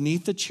wheels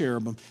beneath the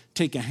cherubim,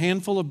 take a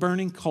handful of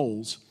burning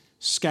coals,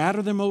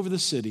 scatter them over the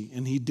city.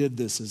 And he did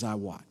this as I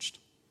watched.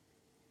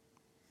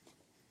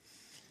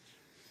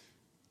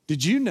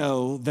 Did you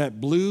know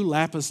that blue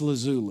lapis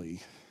lazuli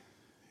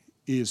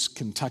is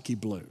Kentucky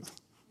blue?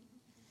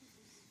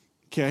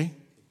 Okay?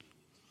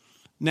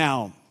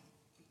 Now,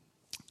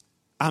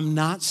 I'm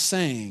not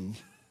saying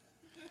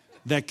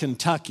that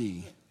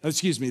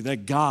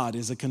that God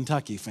is a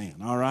Kentucky fan,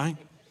 all right?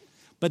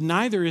 But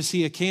neither is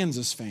He a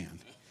Kansas fan.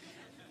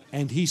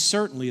 And He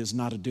certainly is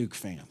not a Duke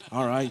fan,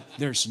 all right?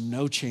 There's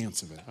no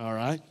chance of it, all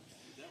right?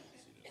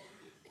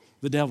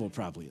 The devil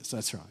probably is,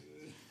 that's right.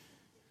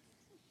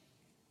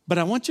 But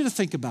I want you to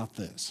think about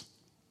this.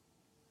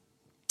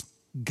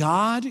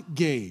 God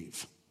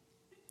gave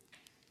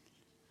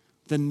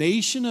the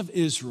nation of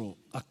Israel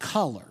a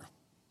color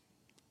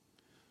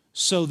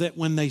so that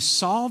when they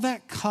saw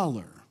that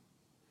color,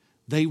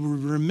 they would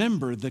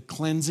remember the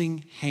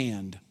cleansing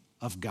hand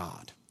of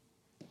God.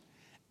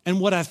 And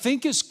what I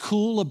think is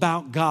cool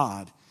about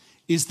God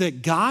is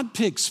that God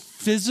picks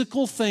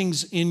physical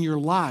things in your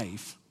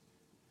life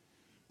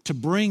to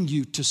bring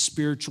you to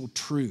spiritual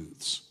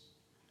truths.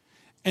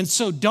 And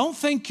so don't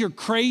think you're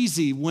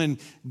crazy when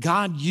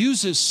God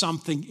uses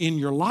something in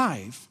your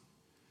life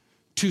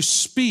to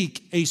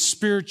speak a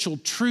spiritual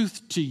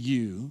truth to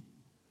you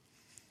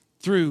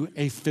through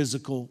a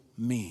physical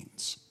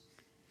means.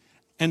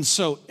 And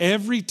so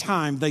every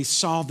time they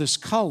saw this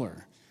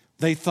color,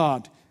 they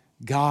thought,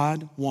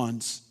 God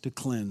wants to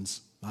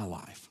cleanse my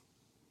life.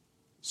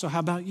 So how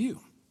about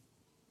you?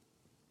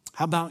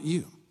 How about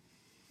you?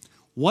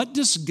 What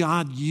does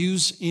God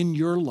use in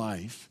your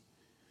life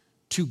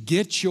to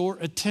get your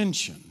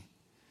attention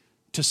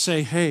to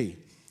say, hey,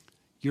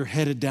 you're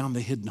headed down the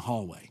hidden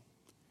hallway.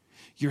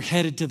 You're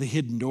headed to the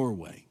hidden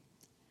doorway.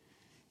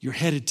 You're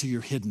headed to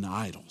your hidden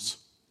idols.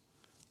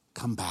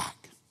 Come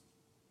back.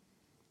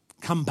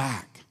 Come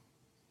back.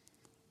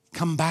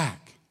 Come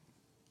back.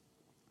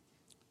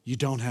 You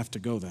don't have to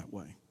go that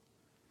way.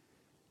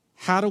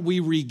 How do we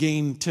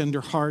regain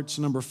tender hearts?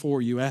 Number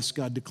 4, you ask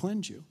God to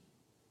cleanse you.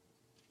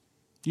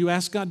 You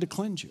ask God to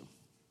cleanse you.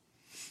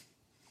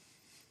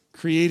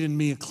 Create in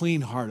me a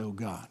clean heart, O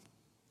God,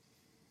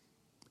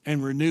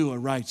 and renew a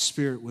right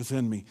spirit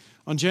within me.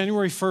 On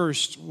January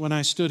 1st, when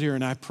I stood here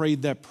and I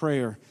prayed that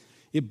prayer,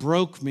 it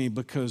broke me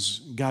because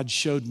God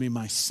showed me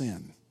my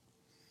sin.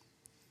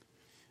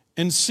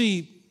 And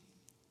see,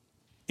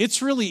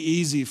 it's really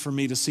easy for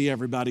me to see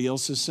everybody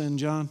else's sin,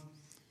 John.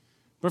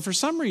 But for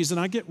some reason,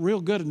 I get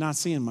real good at not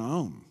seeing my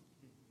own.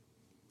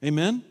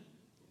 Amen?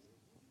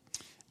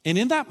 And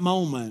in that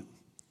moment,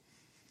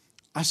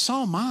 I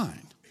saw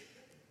mine.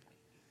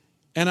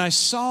 And I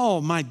saw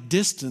my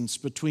distance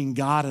between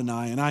God and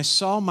I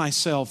saw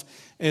myself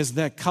as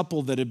that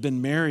couple that had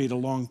been married a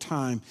long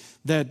time,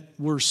 that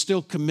were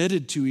still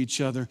committed to each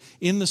other,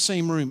 in the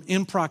same room,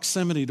 in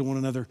proximity to one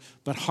another,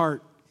 but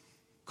heart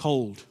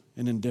cold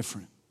and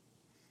indifferent.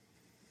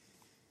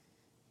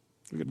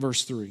 Look at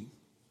verse 3.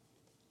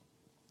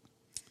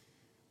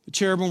 The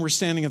cherubim were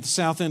standing at the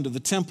south end of the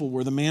temple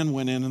where the man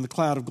went in, and the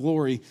cloud of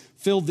glory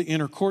filled the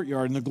inner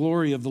courtyard, and the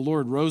glory of the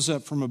Lord rose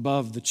up from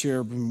above the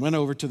cherubim and went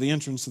over to the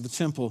entrance of the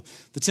temple.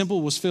 The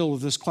temple was filled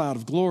with this cloud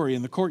of glory,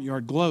 and the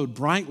courtyard glowed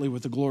brightly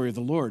with the glory of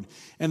the Lord.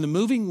 And the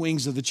moving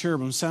wings of the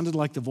cherubim sounded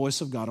like the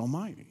voice of God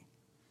Almighty,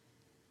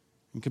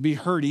 and could be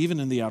heard even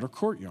in the outer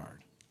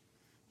courtyard.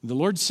 The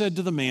Lord said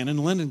to the man in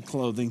linen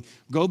clothing,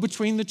 go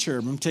between the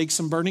cherubim, take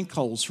some burning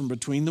coals from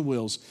between the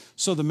wheels.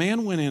 So the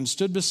man went in,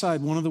 stood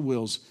beside one of the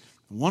wheels.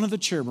 One of the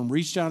cherubim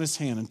reached out his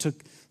hand and took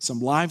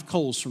some live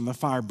coals from the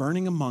fire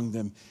burning among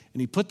them, and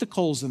he put the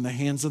coals in the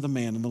hands of the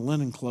man in the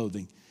linen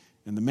clothing.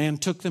 And the man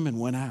took them and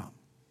went out.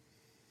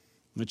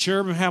 The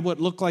cherubim had what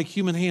looked like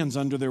human hands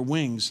under their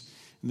wings,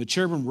 and the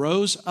cherubim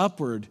rose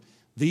upward.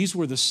 These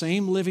were the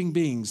same living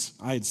beings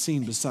I had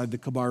seen beside the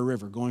Kabar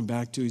River, going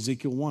back to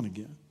Ezekiel 1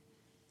 again.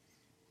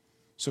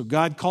 So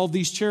God called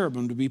these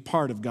cherubim to be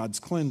part of God's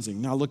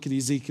cleansing. Now look at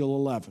Ezekiel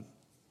 11.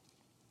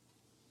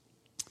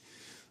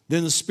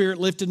 Then the Spirit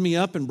lifted me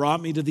up and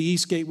brought me to the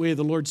east gateway of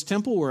the Lord's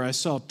temple, where I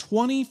saw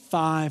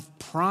 25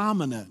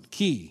 prominent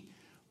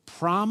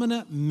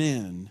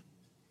men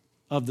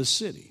of the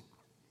city.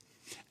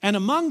 And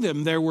among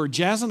them there were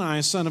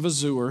Jazaniah son of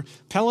Azur,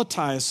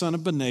 Pelatiah son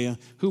of Benaiah,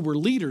 who were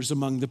leaders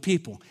among the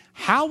people.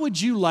 How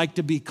would you like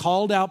to be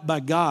called out by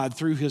God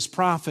through his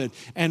prophet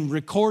and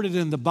recorded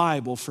in the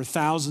Bible for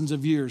thousands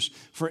of years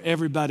for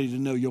everybody to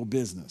know your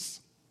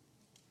business?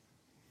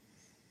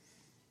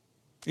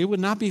 It would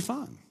not be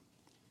fun.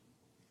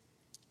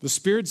 The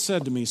Spirit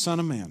said to me, Son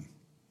of man,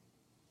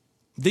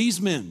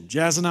 these men,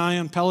 Jazaniah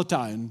and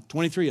Pelatiah and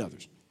 23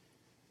 others,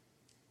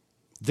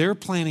 they're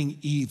planning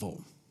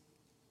evil.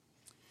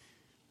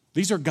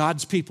 These are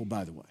God's people,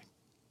 by the way.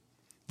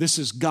 This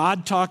is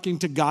God talking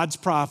to God's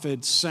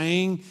prophets,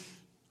 saying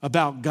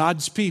about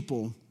God's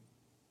people,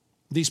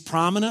 these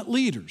prominent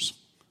leaders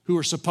who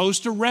are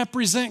supposed to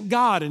represent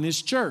God in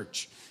his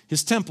church,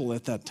 his temple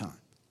at that time.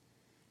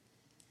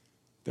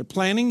 They're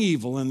planning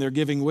evil and they're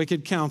giving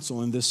wicked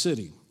counsel in this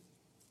city.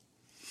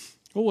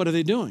 Well, what are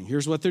they doing?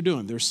 Here's what they're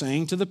doing. They're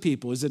saying to the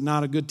people, is it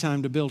not a good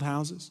time to build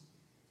houses?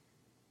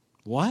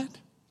 What?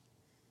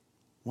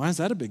 Why is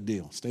that a big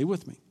deal? Stay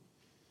with me.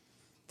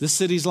 This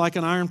city's like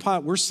an iron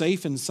pot. We're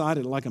safe inside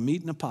it like a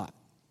meat in a pot.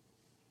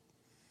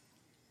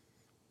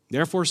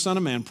 Therefore, Son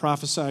of man,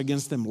 prophesy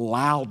against them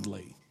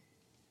loudly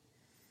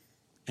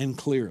and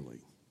clearly.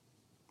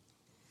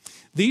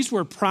 These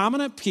were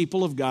prominent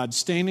people of God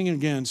standing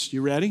against,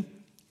 you ready?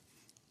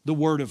 The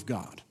Word of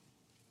God.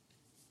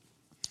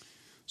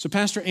 So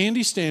Pastor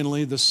Andy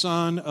Stanley, the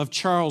son of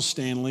Charles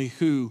Stanley,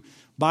 who,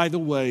 by the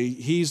way,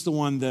 he's the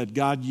one that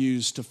God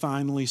used to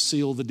finally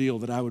seal the deal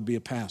that I would be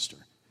a pastor.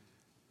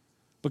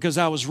 Because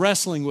I was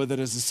wrestling with it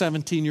as a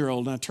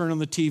 17-year-old, and I turned on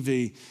the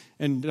TV,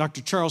 and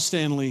Dr. Charles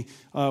Stanley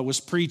was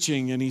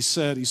preaching, and he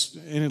said, he's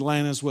in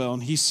Atlanta as well,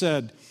 and he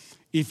said,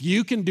 if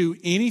you can do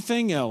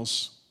anything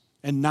else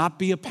and not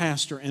be a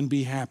pastor and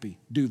be happy,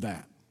 do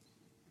that.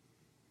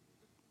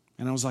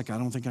 And I was like, I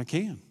don't think I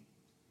can.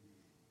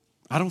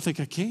 I don't think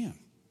I can.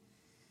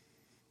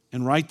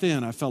 And right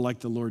then, I felt like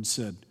the Lord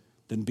said,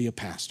 then be a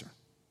pastor.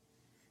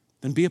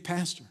 Then be a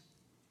pastor.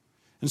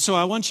 And so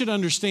I want you to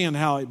understand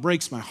how it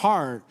breaks my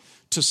heart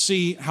to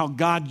see how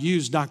God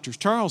used Dr.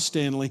 Charles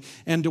Stanley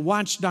and to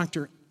watch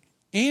Dr.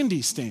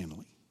 Andy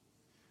Stanley,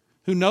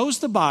 who knows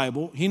the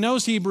Bible, he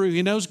knows Hebrew,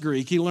 he knows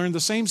Greek, he learned the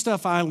same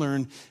stuff I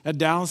learned at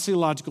Dallas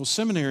Theological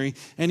Seminary,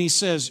 and he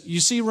says, you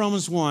see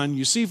Romans 1,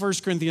 you see 1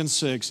 Corinthians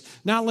 6,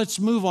 now let's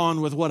move on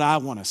with what I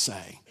want to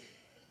say.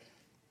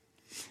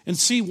 And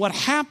see, what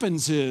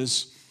happens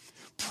is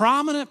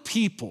prominent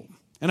people,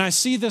 and I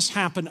see this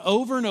happen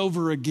over and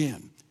over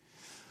again,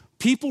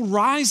 people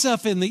rise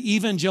up in the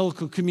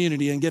evangelical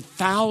community and get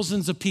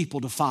thousands of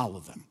people to follow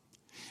them.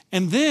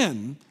 And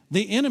then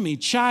the enemy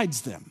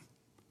chides them.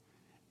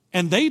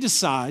 And they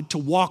decide to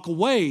walk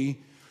away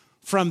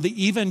from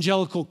the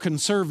evangelical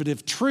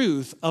conservative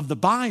truth of the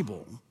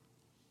Bible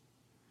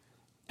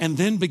and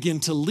then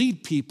begin to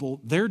lead people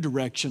their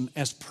direction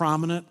as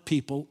prominent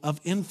people of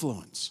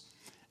influence.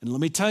 And let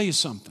me tell you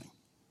something.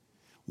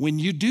 When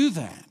you do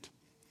that,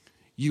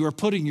 you are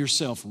putting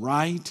yourself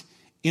right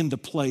in the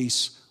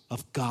place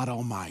of God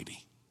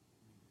Almighty.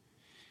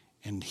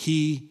 And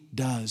He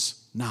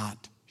does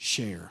not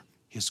share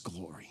His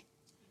glory.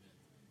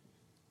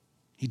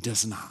 He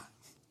does not.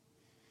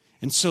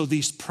 And so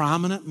these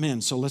prominent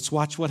men, so let's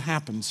watch what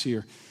happens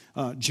here.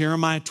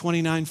 Jeremiah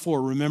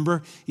 29:4.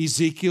 Remember,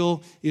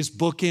 Ezekiel is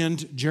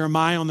bookend,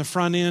 Jeremiah on the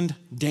front end,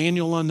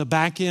 Daniel on the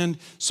back end.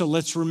 So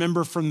let's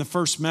remember from the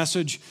first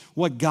message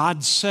what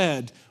God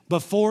said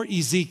before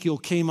Ezekiel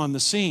came on the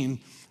scene.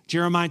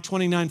 Jeremiah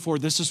 29:4.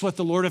 This is what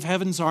the Lord of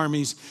heaven's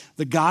armies,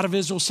 the God of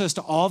Israel, says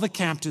to all the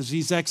captives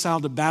he's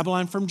exiled to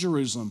Babylon from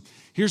Jerusalem.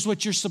 Here's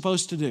what you're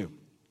supposed to do.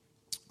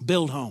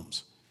 Build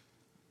homes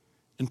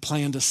and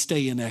plan to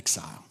stay in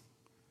exile.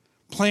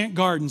 Plant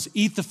gardens,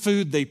 eat the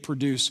food they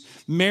produce,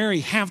 marry,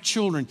 have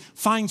children,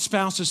 find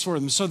spouses for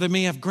them so they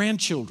may have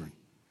grandchildren.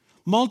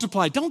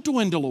 Multiply, don't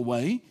dwindle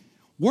away.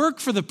 Work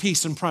for the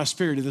peace and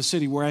prosperity of the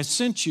city where I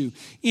sent you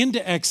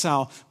into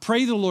exile.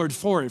 Pray the Lord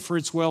for it, for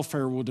its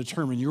welfare will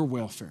determine your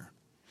welfare.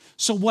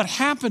 So what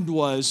happened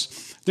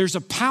was there's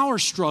a power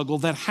struggle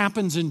that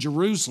happens in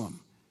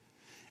Jerusalem.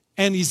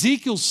 And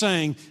Ezekiel's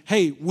saying,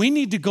 hey, we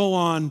need to go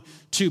on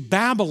to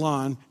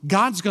Babylon.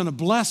 God's going to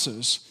bless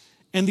us.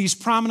 And these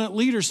prominent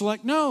leaders are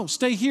like, no,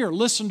 stay here,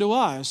 listen to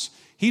us.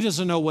 He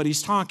doesn't know what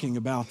he's talking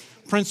about.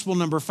 Principle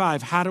number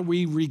 5, how do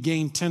we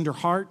regain tender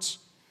hearts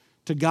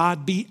to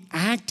God? Be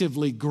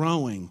actively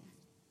growing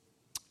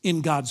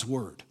in God's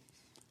word.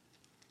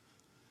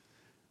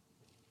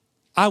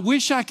 I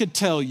wish I could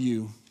tell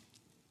you,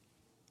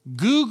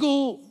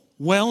 Google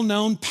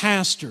well-known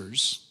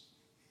pastors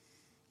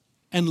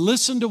and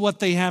listen to what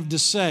they have to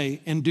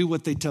say and do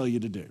what they tell you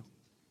to do.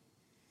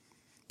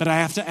 But I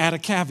have to add a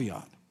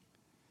caveat.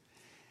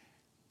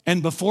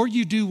 And before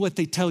you do what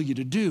they tell you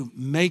to do,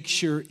 make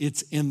sure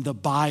it's in the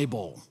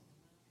Bible.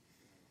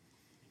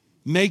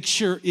 Make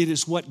sure it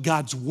is what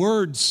God's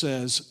word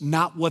says,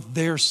 not what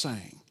they're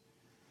saying.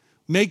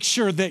 Make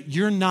sure that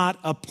you're not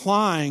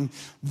applying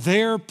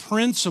their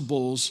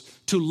principles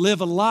to live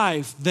a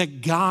life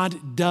that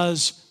God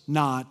does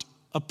not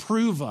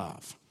approve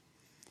of.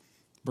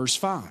 Verse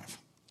 5,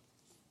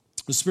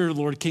 the Spirit of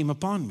the Lord came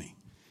upon me,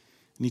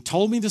 and he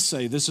told me to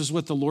say, this is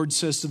what the Lord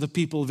says to the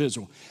people of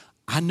Israel.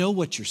 I know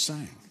what you're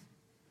saying,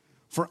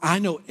 for I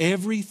know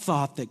every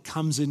thought that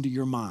comes into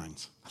your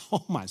minds.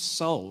 Oh, my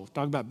soul,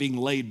 talk about being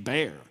laid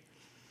bare.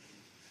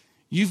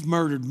 You've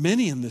murdered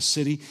many in this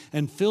city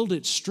and filled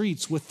its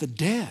streets with the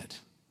dead.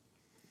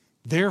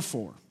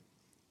 Therefore,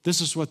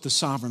 this is what the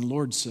sovereign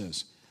Lord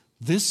says.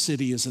 This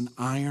city is an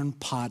iron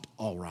pot,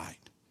 all right,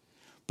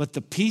 but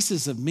the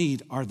pieces of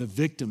meat are the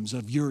victims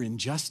of your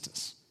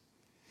injustice.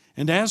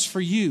 And as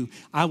for you,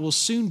 I will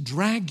soon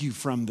drag you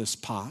from this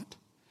pot.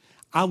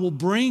 I will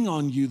bring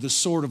on you the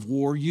sword of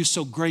war you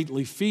so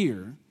greatly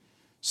fear,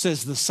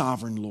 says the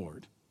sovereign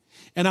Lord.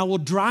 And I will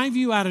drive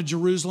you out of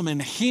Jerusalem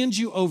and hand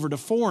you over to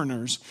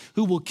foreigners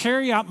who will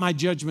carry out my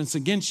judgments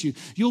against you.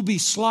 You'll be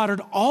slaughtered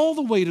all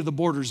the way to the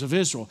borders of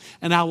Israel,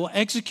 and I will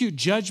execute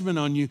judgment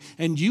on you,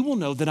 and you will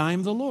know that I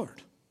am the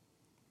Lord.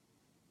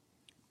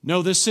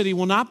 No, this city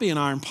will not be an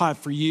iron pot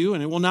for you,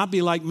 and it will not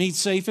be like meat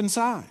safe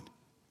inside.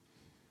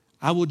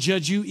 I will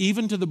judge you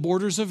even to the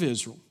borders of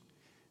Israel,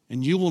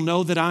 and you will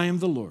know that I am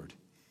the Lord.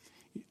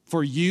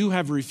 For you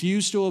have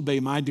refused to obey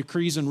my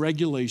decrees and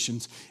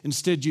regulations.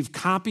 Instead, you've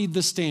copied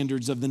the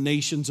standards of the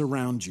nations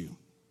around you.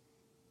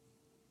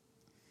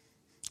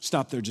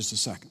 Stop there just a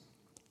second.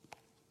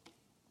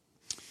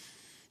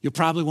 You'll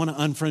probably want to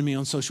unfriend me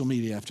on social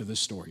media after this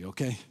story,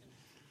 okay?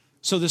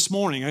 So this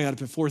morning, I got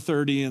up at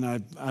 4:30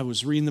 and I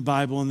was reading the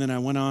Bible, and then I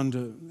went on to,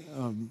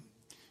 and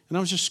I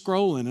was just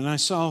scrolling, and I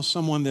saw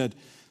someone that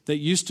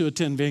used to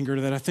attend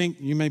Vanguard that I think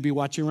you may be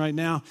watching right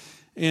now,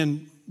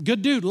 and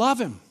good dude, love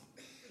him.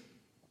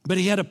 But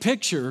he had a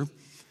picture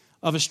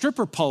of a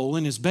stripper pole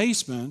in his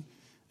basement,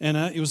 and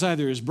it was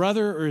either his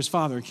brother or his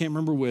father, I can't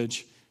remember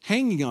which,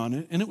 hanging on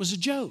it, and it was a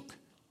joke.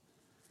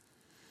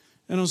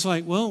 And I was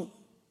like, well,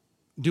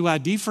 do I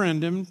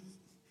defriend him?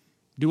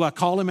 Do I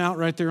call him out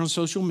right there on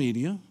social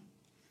media?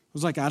 I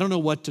was like, I don't know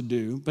what to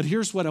do, but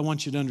here's what I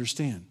want you to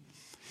understand.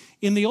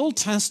 In the Old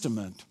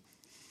Testament,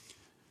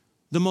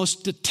 the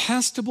most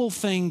detestable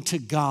thing to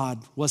God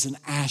was an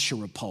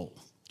Asherah pole.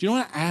 Do you know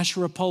what an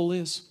Asherah pole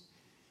is?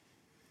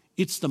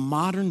 It's the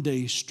modern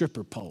day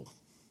stripper pole.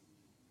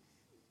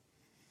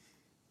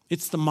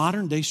 It's the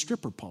modern day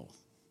stripper pole.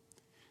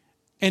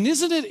 And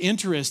isn't it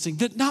interesting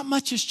that not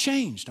much has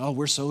changed? Oh,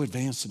 we're so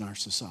advanced in our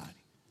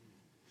society.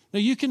 Now,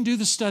 you can do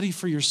the study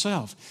for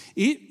yourself.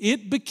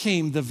 It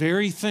became the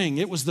very thing.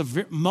 It was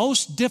the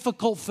most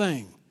difficult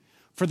thing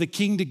for the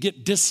king to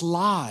get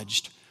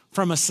dislodged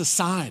from a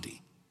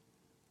society.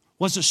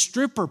 Was a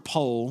stripper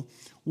pole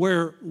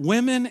where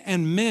women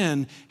and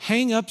men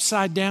hang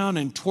upside down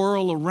and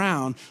twirl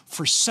around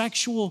for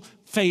sexual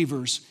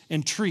favors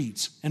and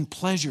treats and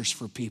pleasures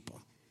for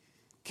people.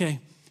 Okay?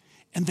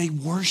 And they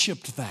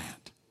worshiped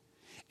that.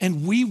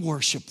 And we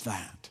worship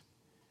that.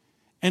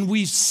 And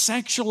we've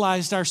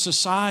sexualized our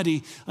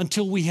society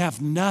until we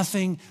have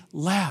nothing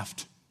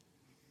left.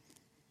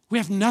 We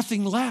have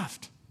nothing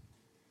left.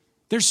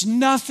 There's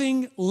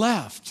nothing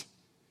left.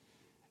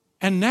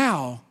 And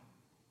now,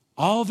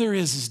 all there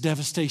is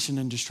devastation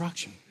and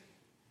destruction.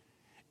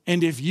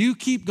 And if you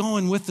keep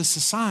going with the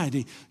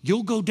society,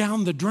 you'll go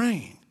down the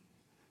drain.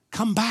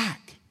 Come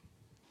back.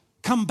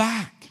 Come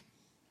back.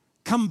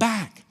 Come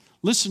back.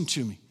 Listen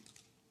to me.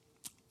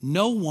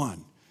 No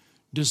one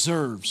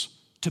deserves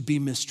to be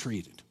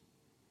mistreated.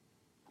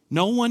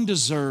 No one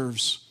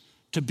deserves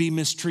to be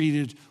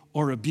mistreated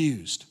or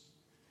abused.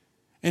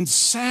 And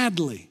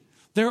sadly,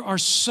 there are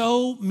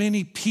so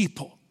many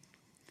people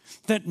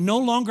that no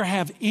longer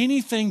have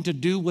anything to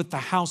do with the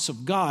house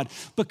of God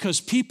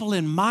because people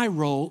in my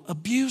role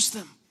abused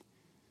them,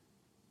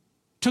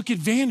 took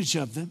advantage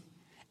of them,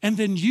 and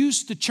then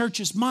used the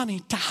church's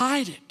money to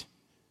hide it.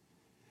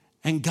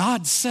 And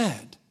God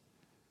said,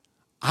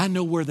 I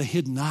know where the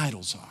hidden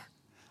idols are.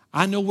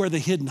 I know where the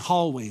hidden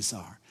hallways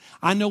are.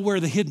 I know where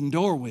the hidden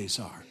doorways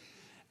are.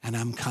 And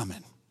I'm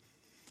coming.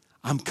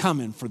 I'm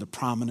coming for the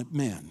prominent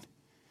men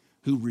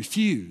who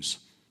refuse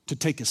to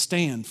take a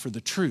stand for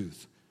the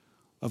truth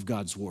of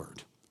God's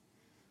word.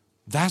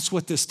 That's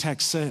what this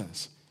text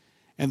says.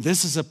 And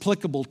this is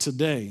applicable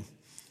today.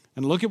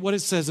 And look at what it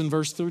says in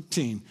verse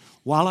 13.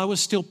 While I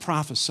was still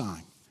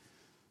prophesying,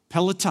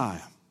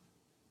 Pelatiah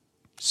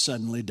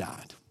suddenly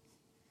died.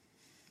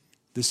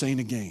 This ain't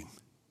a game.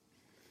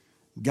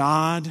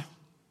 God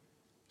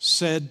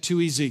said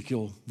to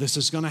Ezekiel, this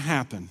is going to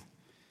happen.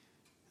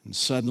 And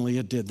suddenly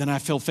it did. Then I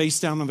fell face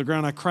down on the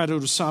ground. I cried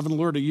out to Sovereign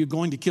Lord, are you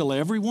going to kill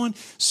everyone?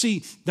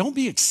 See, don't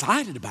be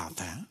excited about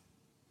that.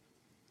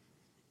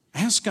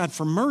 Ask God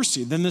for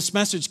mercy. Then this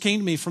message came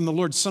to me from the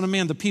Lord, Son of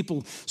man, the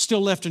people still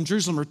left in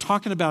Jerusalem are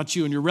talking about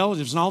you and your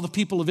relatives and all the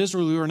people of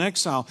Israel who are in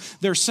exile.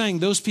 They're saying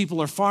those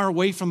people are far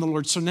away from the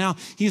Lord. So now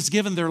he has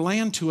given their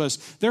land to us.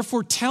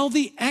 Therefore, tell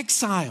the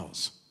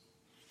exiles.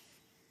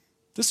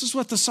 This is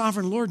what the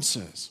sovereign Lord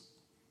says.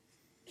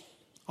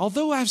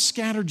 Although I've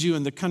scattered you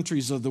in the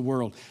countries of the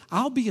world,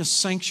 I'll be a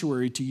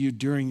sanctuary to you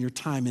during your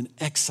time in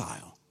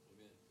exile.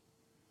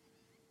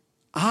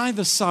 I,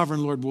 the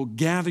sovereign Lord, will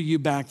gather you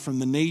back from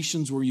the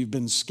nations where you've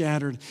been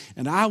scattered,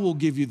 and I will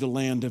give you the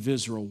land of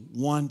Israel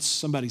once,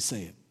 somebody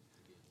say it,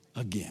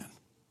 again.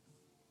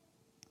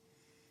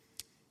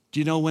 Do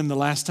you know when the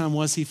last time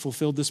was he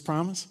fulfilled this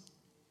promise?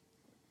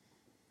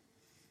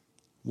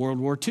 World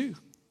War II.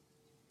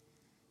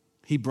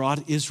 He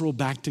brought Israel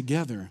back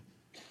together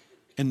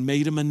and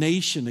made them a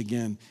nation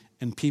again,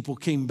 and people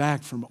came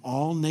back from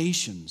all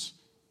nations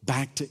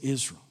back to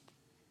Israel.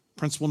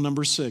 Principle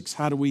number 6,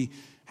 how do we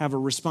have a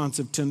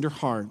responsive, tender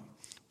heart?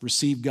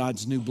 Receive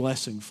God's new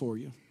blessing for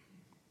you.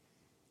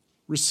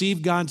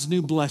 Receive God's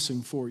new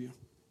blessing for you.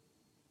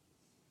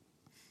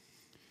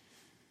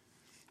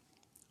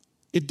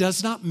 It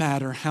does not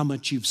matter how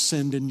much you've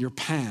sinned in your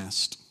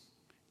past.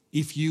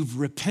 If you've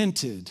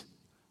repented,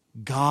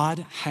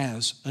 God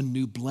has a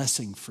new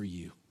blessing for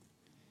you.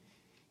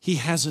 He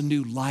has a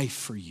new life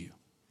for you.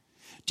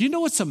 Do you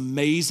know what's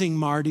amazing,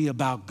 Marty,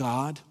 about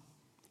God?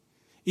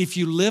 If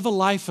you live a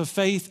life of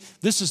faith,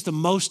 this is the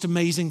most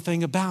amazing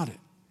thing about it.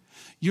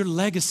 Your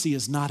legacy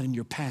is not in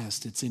your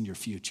past, it's in your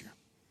future.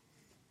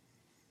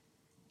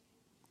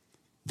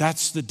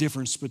 That's the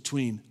difference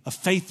between a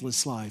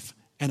faithless life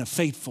and a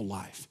faithful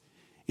life.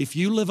 If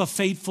you live a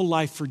faithful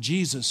life for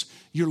Jesus,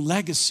 your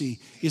legacy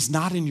is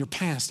not in your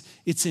past,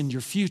 it's in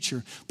your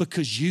future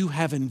because you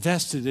have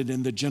invested it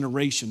in the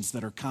generations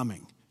that are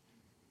coming.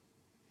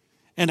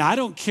 And I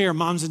don't care,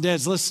 moms and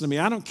dads, listen to me.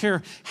 I don't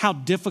care how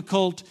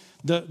difficult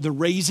the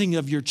raising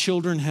of your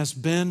children has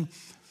been.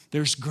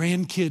 There's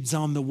grandkids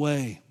on the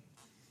way.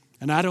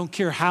 And I don't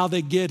care how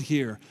they get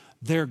here.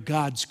 They're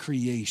God's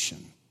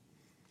creation.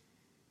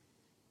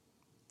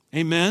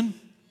 Amen?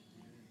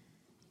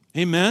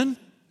 Amen?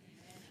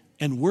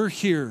 And we're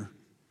here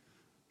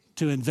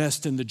to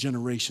invest in the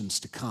generations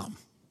to come.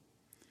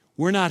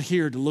 We're not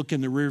here to look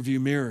in the rearview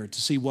mirror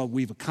to see what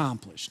we've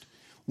accomplished.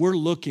 We're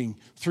looking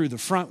through the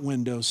front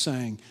window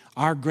saying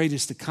our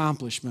greatest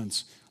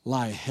accomplishments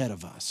lie ahead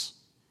of us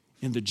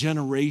in the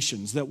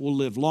generations that will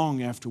live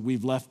long after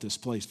we've left this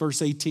place.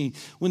 Verse 18,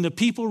 when the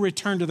people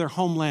return to their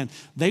homeland,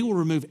 they will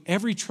remove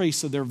every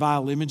trace of their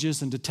vile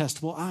images and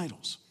detestable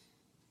idols.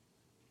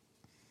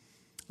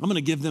 I'm going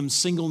to give them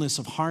singleness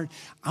of heart.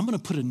 I'm going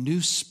to put a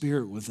new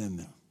spirit within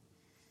them.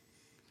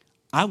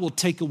 I will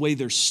take away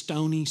their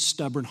stony,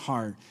 stubborn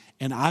heart,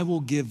 and I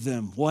will give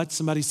them, what?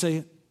 Somebody say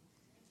it?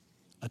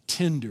 A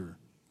tender,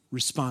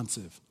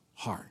 responsive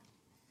heart.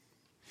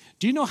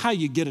 Do you know how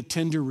you get a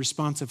tender,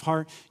 responsive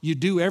heart? You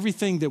do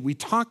everything that we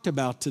talked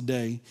about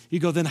today. You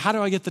go, then how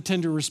do I get the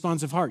tender,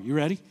 responsive heart? You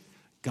ready?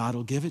 God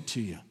will give it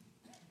to you.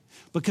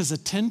 Because a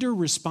tender,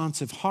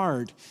 responsive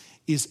heart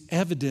is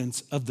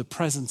evidence of the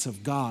presence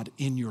of God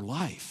in your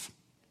life.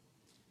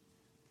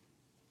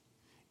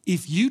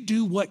 If you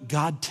do what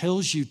God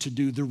tells you to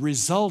do, the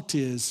result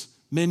is,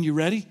 men, you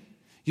ready?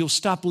 You'll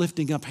stop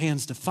lifting up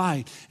hands to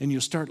fight and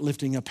you'll start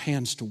lifting up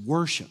hands to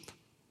worship.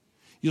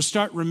 You'll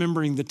start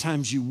remembering the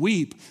times you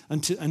weep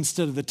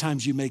instead of the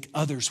times you make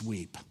others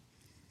weep.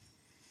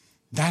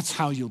 That's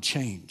how you'll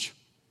change,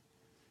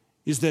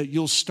 is that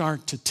you'll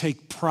start to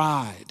take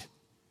pride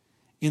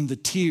in the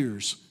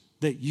tears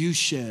that you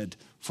shed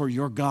for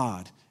your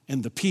God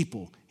and the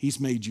people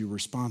He's made you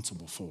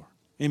responsible for.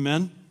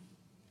 Amen?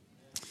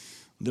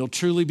 They'll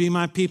truly be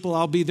my people,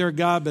 I'll be their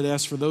God, but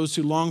as for those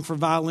who long for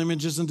vile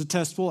images and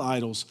detestable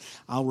idols,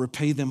 I'll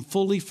repay them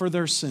fully for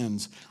their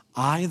sins.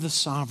 I, the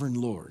sovereign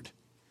Lord,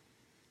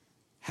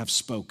 have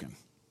spoken.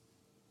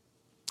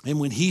 And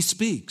when He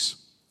speaks,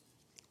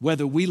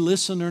 whether we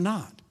listen or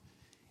not,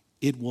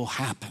 it will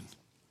happen.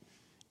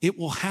 It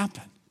will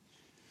happen.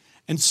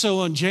 And so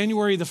on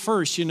January the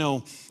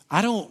 1st,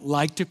 I don't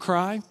like to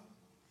cry,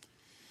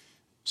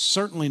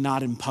 certainly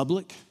not in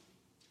public.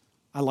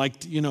 I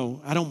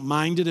don't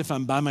mind it if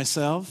I'm by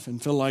myself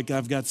and feel like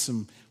I've got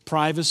some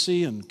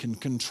privacy and can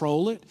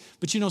control it.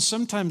 But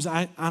sometimes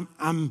I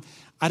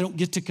don't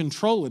get to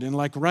control it. And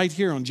like right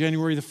here on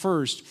January the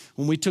 1st,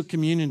 when we took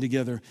communion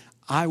together,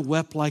 I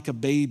wept like a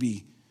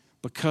baby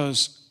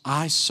because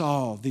I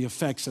saw the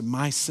effects of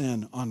my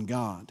sin on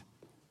God.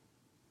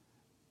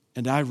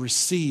 And I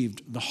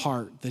received the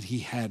heart that He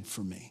had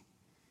for me.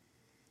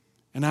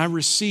 And I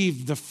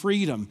received the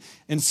freedom.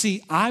 And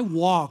see, I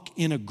walk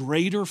in a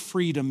greater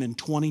freedom in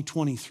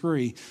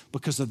 2023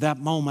 because of that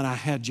moment I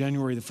had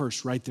January the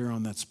 1st right there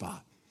on that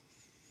spot.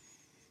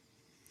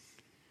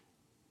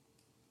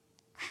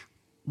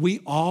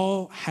 We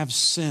all have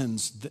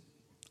sins,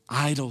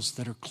 idols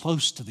that are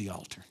close to the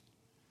altar.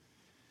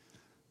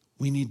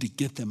 We need to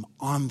get them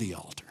on the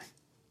altar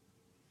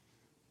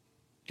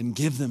and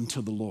give them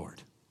to the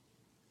Lord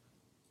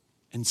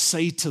and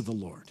say to the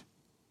Lord,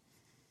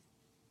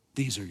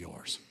 these are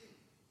yours.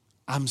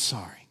 I'm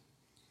sorry.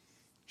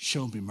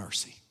 Show me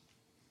mercy.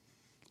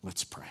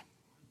 Let's pray.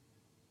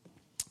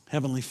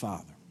 Heavenly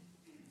Father,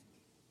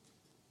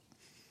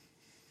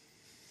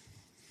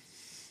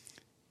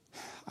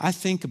 I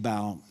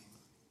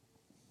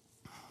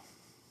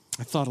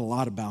thought a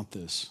lot about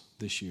this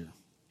year.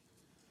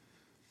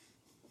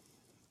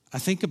 I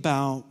think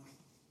about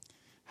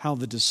how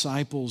the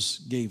disciples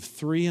gave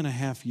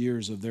 3.5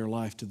 years of their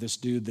life to this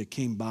dude that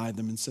came by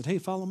them and said, hey,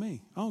 follow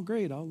me. Oh,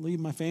 great. I'll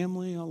leave my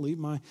family. I'll leave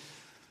my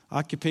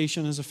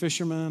occupation as a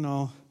fisherman.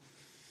 I'll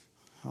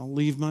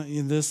leave my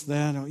this,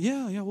 that. Oh,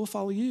 yeah, we'll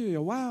follow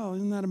you. Wow,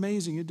 isn't that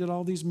amazing? You did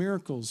all these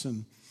miracles.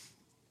 And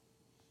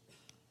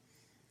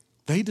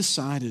they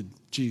decided,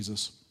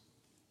 Jesus,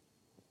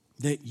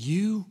 that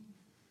you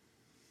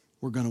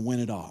were going to win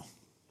it all.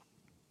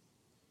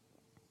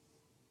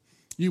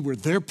 You were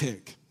their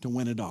pick to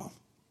win it all.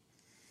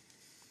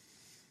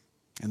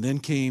 And then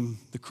came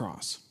the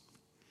cross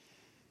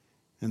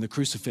and the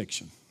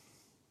crucifixion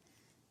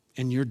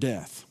and your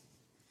death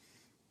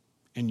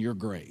and your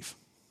grave.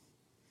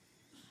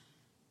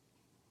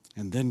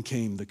 And then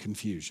came the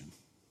confusion,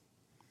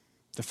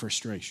 the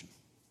frustration.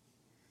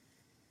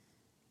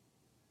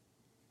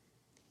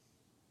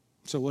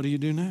 So what do you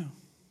do now?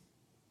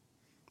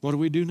 What do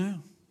we do now?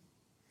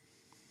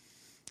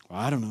 Well,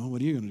 I don't know.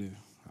 What are you going to do?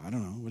 I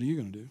don't know. What are you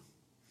going to do?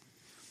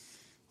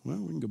 Well,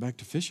 we can go back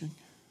to fishing.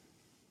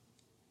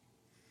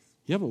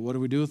 Yeah, but what do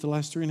we do with the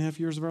last 3.5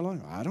 years of our life?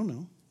 I don't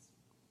know.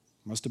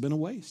 Must have been a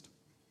waste.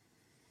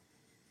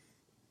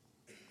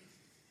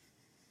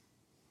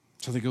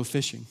 So they go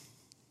fishing.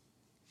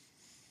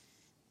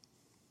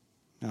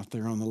 Out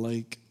there on the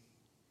lake.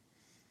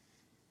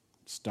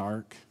 It's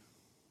dark.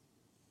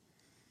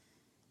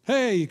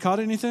 Hey, you caught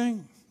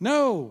anything?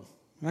 No,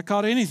 I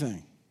caught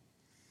anything.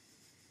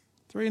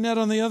 Throw your net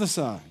on the other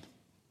side.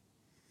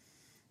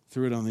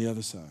 Threw it on the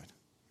other side.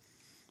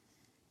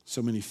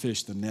 So many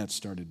fish, the net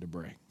started to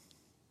break.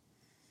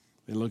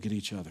 They look at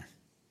each other.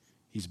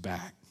 He's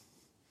back.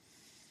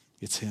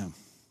 It's him.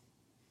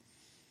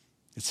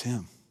 It's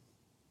him.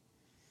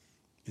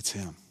 It's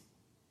him.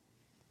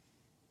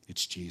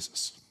 It's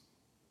Jesus.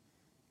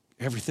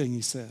 Everything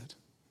he said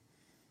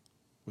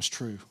was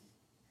true.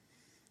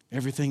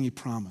 Everything he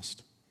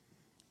promised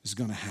is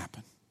going to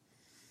happen.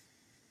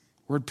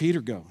 Where'd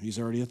Peter go? He's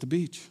already at the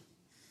beach.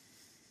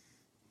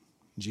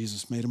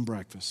 Jesus made him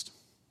breakfast.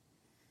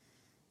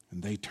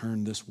 And they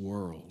turned this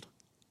world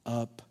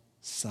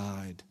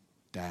upside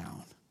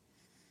down.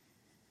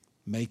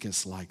 Make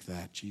us like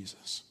that,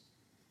 Jesus,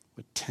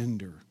 with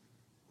tender,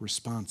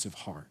 responsive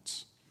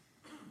hearts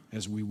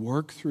as we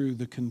work through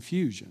the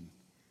confusion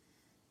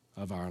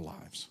of our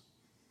lives.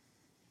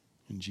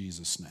 In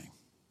Jesus' name,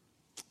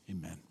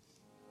 amen.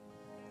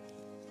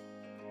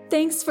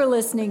 Thanks for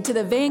listening to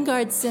the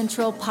Vanguard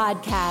Central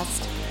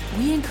podcast.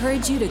 We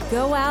encourage you to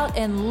go out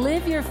and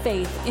live your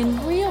faith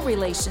in real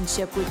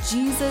relationship with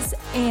Jesus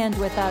and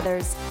with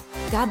others.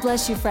 God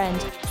bless you, friend.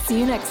 See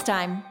you next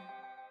time.